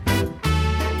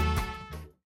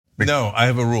 No, I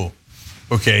have a rule.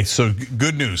 Okay, so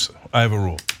good news. I have a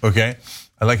rule. Okay,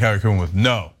 I like how you're coming with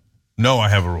no. I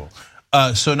have a rule.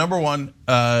 So number one,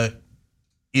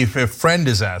 if a friend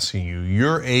is asking you,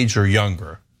 your age or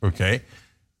younger, okay,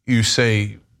 you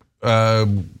say,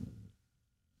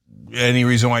 any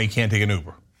reason why you can't take an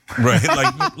Uber? right?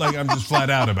 Like I'm just flat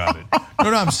out about it.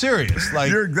 No, I'm serious.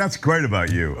 Like that's great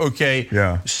about you. Okay.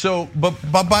 Yeah. So, but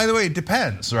by the way, it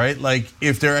depends, right? Like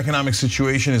if their economic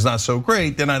situation is not so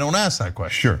great, then I don't ask that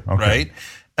question. Sure. Okay.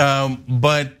 Right.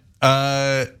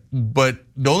 But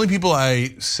the only people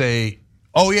I say,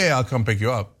 oh yeah, I'll come pick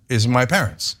you up, is my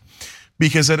parents.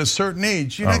 Because at a certain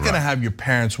age, you're not going to have your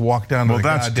parents walk down to the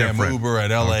goddamn Uber at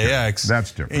LAX. Okay.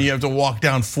 That's different. And you have to walk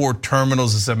down 4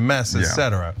 terminals. It's a mess,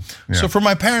 etc. So for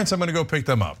my parents, I'm going to go pick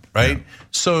them up, right? Yeah.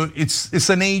 So it's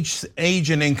an age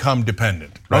and income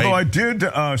dependent. Right? Although I did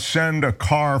send a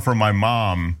car for my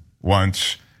mom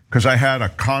once because I had a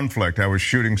conflict. I was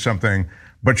shooting something.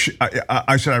 But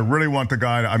I said, I really want the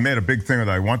guy. I made a big thing that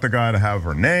I want the guy to have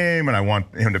her name, and I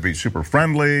want him to be super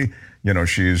friendly. You know,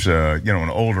 she's an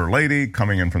older lady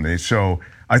coming in from the East. So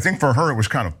I think for her it was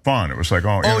kind of fun. It was like,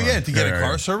 to get a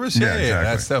car service. Yeah, exactly.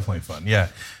 That's definitely fun. Yeah.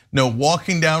 No,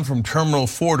 walking down from Terminal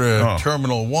 4 to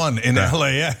Terminal 1 in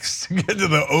LAX to get to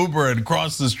the Uber and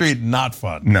cross the street, not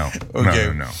fun. No.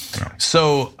 Okay. No.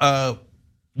 So.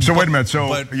 So wait a minute.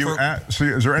 So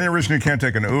is there any reason you can't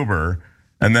take an Uber?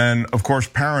 And then, of course,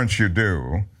 parents you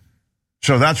do.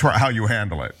 So that's how you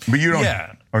handle it. But you don't.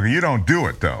 Yeah. Okay, you don't do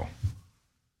it though,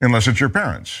 unless it's your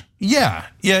parents. Yeah.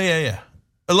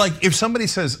 Like if somebody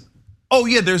says, "Oh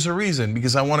yeah, there's a reason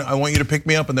because I want you to pick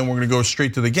me up, and then we're going to go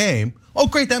straight to the game." Oh,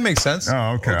 great, that makes sense.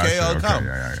 Oh, okay. Okay, I'll come.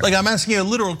 Yeah. Like I'm asking you a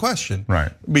literal question.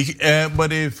 Right.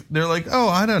 But if they're like, "Oh,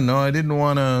 I don't know, I didn't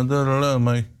want to," I'm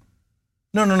like,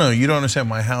 no, you don't understand.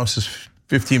 My house is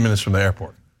 15 minutes from the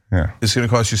airport. Yeah. It's going to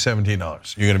cost you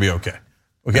 $17. You're going to be okay.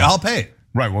 Okay, I'll pay it.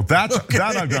 Right. Well, that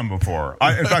I've done before.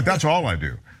 In fact, that's all I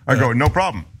do. I go, no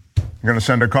problem. You're going to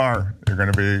send a car. You're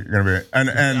going to be,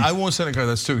 and I won't send a car.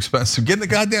 That's too expensive. Get in the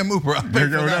goddamn Uber. I'll pay for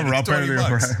that. I'll pay the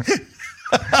Uber.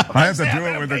 I have to do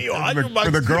it with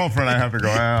the girlfriend. I have to go.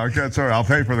 Okay, sorry. I'll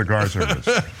pay for the car service.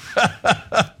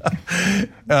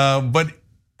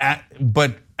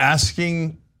 But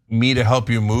asking me to help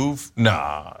you move?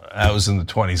 Nah, that was in the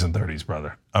 20s and 30s,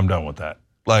 brother. I'm done with that.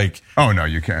 Like, oh no,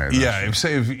 you can't. Yeah,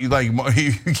 if you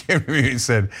came to me and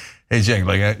said, "Hey, Jake,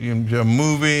 like I'm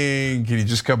moving. Can you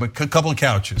just come a couple of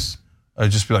couches?" I'd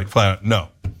just be like, flat out, no.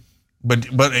 But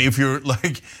if you're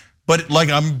like,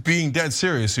 I'm being dead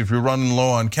serious. If you're running low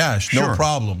on cash, no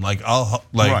problem. Like I'll help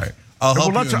you.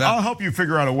 I'll help you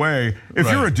figure out a way.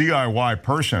 If you're a DIY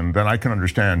person, then I can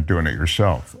understand doing it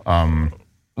yourself.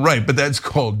 Right, but that's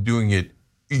called doing it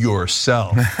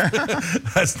yourself.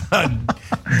 That's not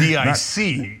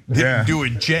DIC. Do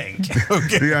it jank.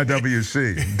 Okay.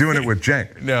 DIWC. Doing it with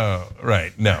jank. No,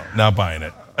 not buying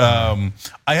it.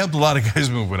 I helped a lot of guys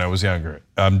move when I was younger.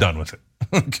 I'm done with it.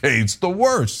 Okay, it's the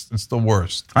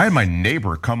worst. I had my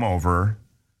neighbor come over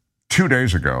 2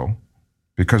 days ago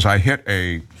because I hit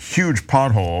a huge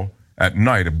pothole at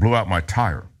night. It blew out my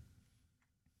tire.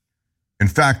 In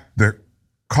fact, the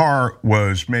car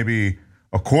was maybe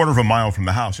a quarter of a mile from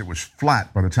the house. It was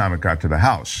flat by the time it got to the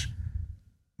house.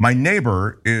 My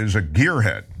neighbor is a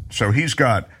gearhead, so he's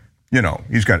got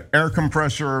air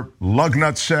compressor, lug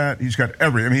nut set. He's got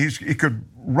everything. I mean, he could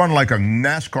run like a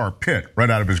NASCAR pit right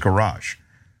out of his garage.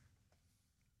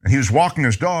 And he was walking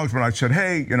his dogs when I said,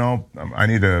 "Hey, I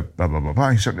need a blah blah blah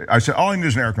blah." I said, "All I need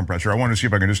is an air compressor. I want to see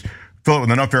if I can just fill it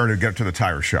with enough air to get to the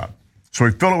tire shop." So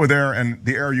we fill it with air, and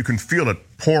the air, you can feel it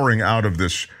pouring out of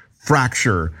this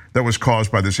fracture that was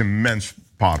caused by this immense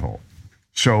pothole.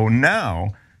 So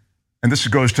now, and this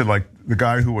goes to like the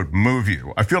guy who would move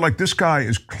you. I feel like this guy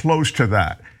is close to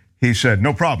that. He said,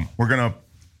 "No problem. Let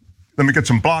me get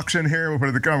some blocks in here. We'll put it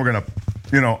in the car. We're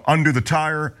gonna, undo the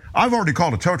tire." I've already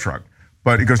called a tow truck,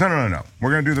 but he goes, no.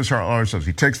 We're gonna do this ourselves.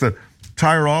 He takes the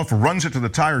tire off, runs it to the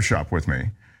tire shop with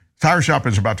me. Tire shop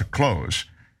is about to close.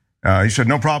 He said,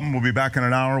 "No problem. We'll be back in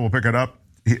an hour. We'll pick it up."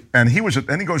 Then he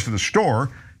goes to the store.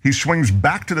 He swings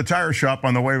back to the tire shop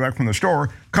on the way back from the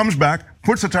store, comes back,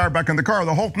 puts the tire back in the car.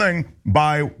 The whole thing,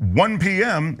 by 1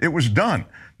 p.m., it was done.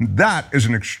 That is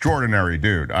an extraordinary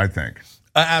dude, I think.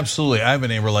 Absolutely. I have a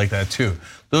neighbor like that too.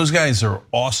 Those guys are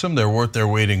awesome. They're worth their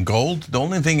weight in gold. The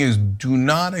only thing is, do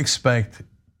not expect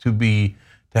to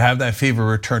have that favor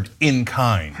returned in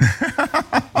kind.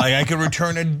 Like I could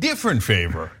return a different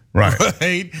favor. Right.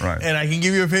 And I can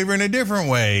give you a favor in a different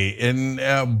way.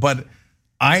 But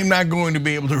I'm not going to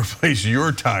be able to replace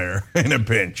your tire in a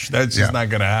pinch. That's just not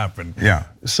going to happen. Yeah.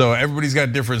 So everybody's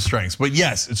got different strengths. But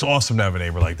yes, it's awesome to have a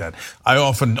neighbor like that. I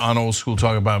often on Old School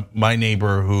talk about my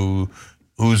neighbor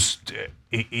who's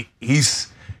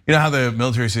how the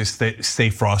military says stay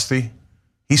frosty.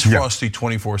 He's frosty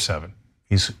 24/7.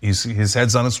 His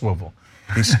head's on a swivel.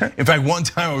 In fact, one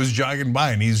time I was jogging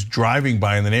by and he's driving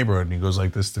by in the neighborhood and he goes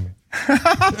like this to me.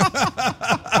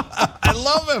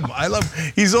 I love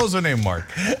him. He's also named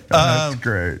Mark. That's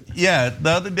great. Yeah,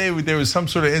 the other day there was some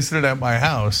sort of incident at my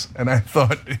house, and I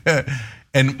thought,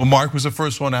 and Mark was the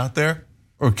first one out there.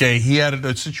 Okay, he had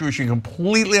a situation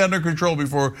completely under control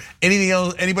before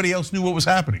anybody else knew what was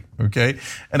happening. Okay,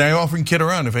 and I often kid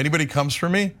around, if anybody comes for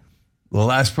me, the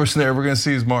last person they're ever going to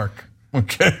see is Mark.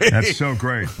 Okay, that's so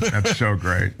great. That's so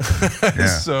great. Yeah.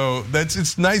 So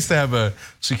it's nice to have a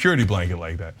security blanket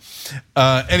like that.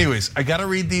 Anyways, I got to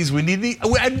read these. We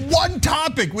had one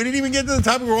topic. We didn't even get to the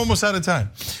topic. We're almost out of time.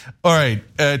 All right,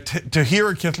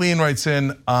 Tahira Kathleen writes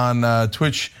in on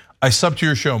Twitch. I sub to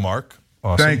your show, Mark.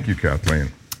 Awesome. Thank you,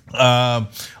 Kathleen.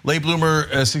 Late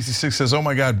Bloomer 66 says, "Oh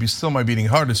my God, be still my beating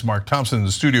heart." It's Mark Thompson in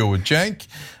the studio with Cenk.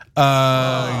 The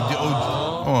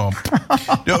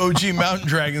OG Mountain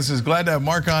Dragon says, "Glad to have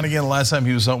Mark on again. Last time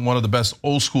he was on one of the best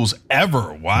old schools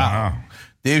ever." Wow.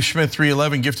 Dave Schmidt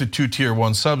 311 gifted 2 tier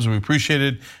 1 subs. We appreciate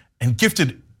it, and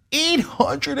gifted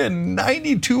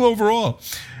 892 overall.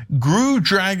 Gru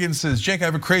Dragon says, "Cenk, I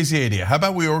have a crazy idea. How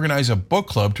about we organize a book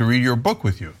club to read your book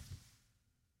with you?"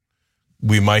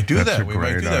 We might do that. We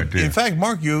might do that. Idea. In fact,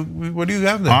 Mark, what do you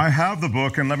have there? I have the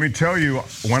book, and let me tell you,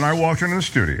 when I walked into the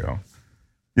studio,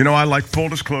 I like full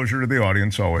disclosure to the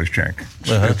audience always, Cenk.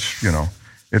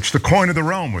 It's the coin of the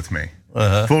realm with me.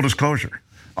 Full disclosure.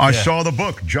 I saw the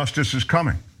book, Justice is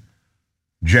Coming,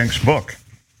 Cenk's book,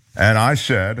 and I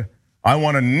said, I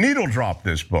want to needle drop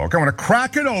this book. I want to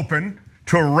crack it open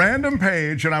to a random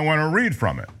page, and I want to read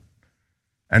from it.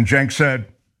 And Cenk said,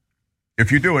 if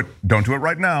you do it, don't do it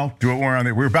right now. Do it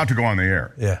when we're about to go on the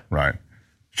air. Yeah. Right.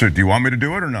 So do you want me to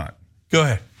do it or not? Go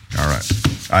ahead. All right.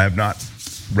 I have not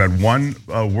read one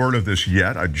word of this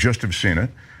yet. I just have seen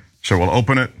it. So we'll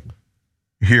open it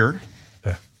here.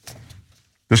 Yeah.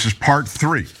 This is part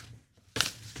 3.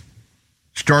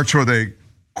 Starts with a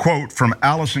quote from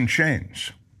Alice in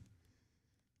Chains.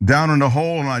 "Down in a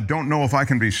hole and I don't know if I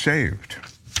can be saved."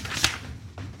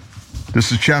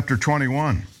 This is chapter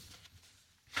 21.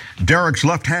 Derek's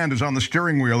left hand is on the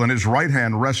steering wheel and his right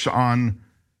hand rests on,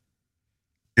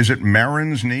 is it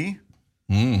Marin's knee?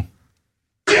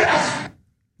 Yes!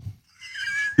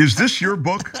 Is this your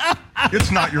book?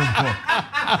 It's not your book.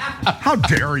 How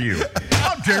dare you?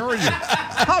 How dare you?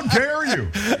 How dare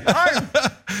you?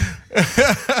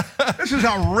 This is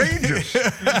outrageous.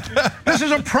 This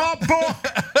is a prop book.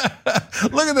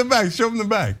 Look at the back. Show them the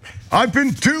back. I've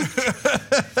been duped.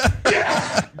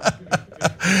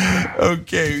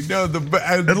 Okay, no,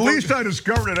 at least I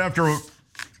discovered it after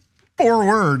 4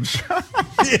 words.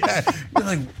 Yeah, you're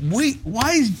like, wait,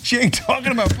 why is Cenk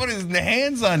talking about putting his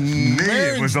hands on knee?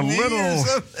 It was a little.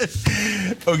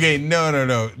 Okay,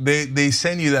 no. They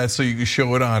send you that so you can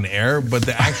show it on air, but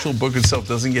the actual book itself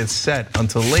doesn't get set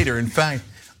until later. In fact,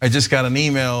 I just got an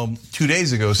email 2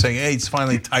 days ago saying, "Hey, it's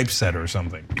finally typeset or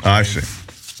something." I see.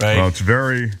 Right. Well, it's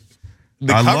very.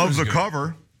 I love the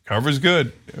cover. Cover's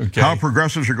good. Okay. How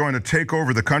progressives are going to take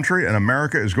over the country, and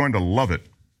America is going to love it.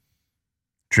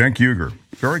 Cenk Uygur.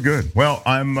 Very good. Well,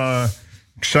 I'm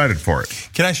excited for it.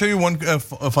 Can I show you one a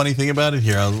funny thing about it?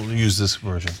 Here, I'll use this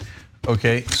version.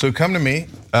 Okay, so come to me.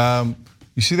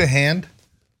 You see the hand?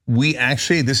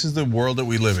 This is the world that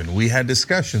we live in. We had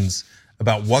discussions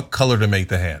about what color to make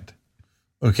the hand.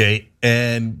 Okay,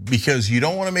 and because you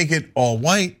don't want to make it all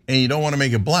white and you don't want to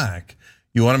make it black,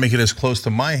 you want to make it as close to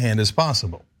my hand as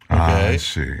possible. Okay. I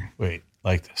see. Wait,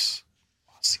 like this.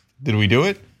 Did we do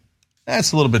it?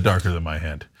 That's a little bit darker than my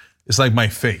hand. It's like my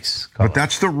face color. But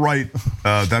that's the right.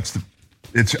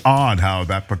 It's odd how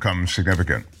that becomes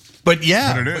significant. But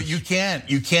yeah, but you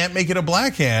can't make it a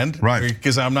black hand, right?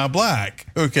 Because I'm not black.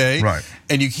 Okay. Right.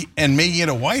 And making it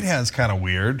a white hand is kind of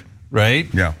weird, right?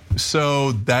 Yeah.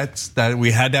 So that's that.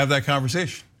 We had to have that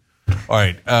conversation. All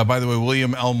right. By the way,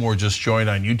 William Elmore just joined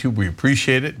on YouTube. We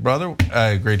appreciate it, brother.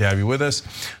 Great to have you with us.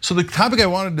 So the topic I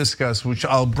want to discuss, which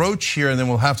I'll broach here, and then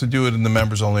we'll have to do it in the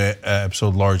members only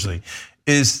episode largely,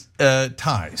 is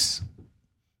ties.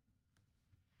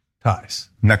 Ties.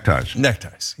 Neckties.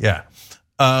 Neckties. Yeah.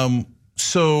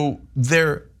 So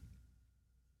they're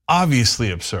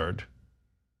obviously absurd.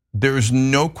 There is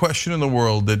no question in the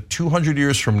world that 200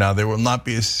 years from now there will not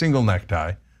be a single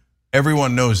necktie.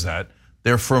 Everyone knows that.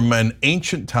 They're from an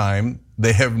ancient time.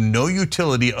 They have no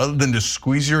utility other than to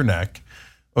squeeze your neck.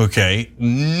 Okay,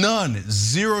 none,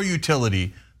 zero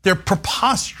utility. They're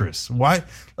preposterous. Why?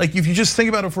 Like, if you just think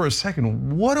about it for a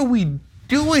second, what are we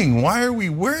doing? Why are we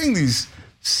wearing these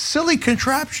silly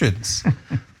contraptions?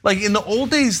 Like in the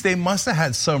old days, they must have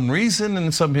had some reason,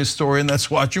 and some historian that's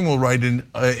watching will write in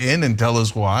and tell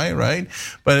us why, right?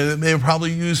 But they were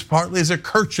probably used partly as a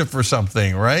kerchief or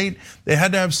something, right? They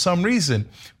had to have some reason.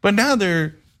 But now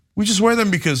we just wear them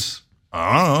because,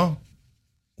 I don't know,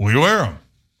 we wear them,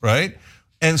 right?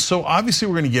 And so obviously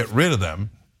we're going to get rid of them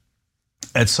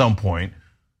at some point,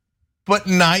 but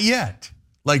not yet.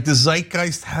 Like the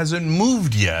zeitgeist hasn't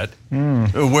moved yet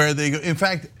where they go. In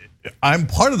fact, I'm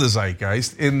part of the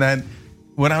zeitgeist in that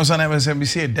when I was on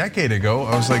MSNBC a decade ago,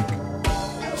 I was like,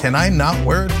 can I not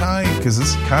wear a tie? Because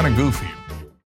it's kind of goofy.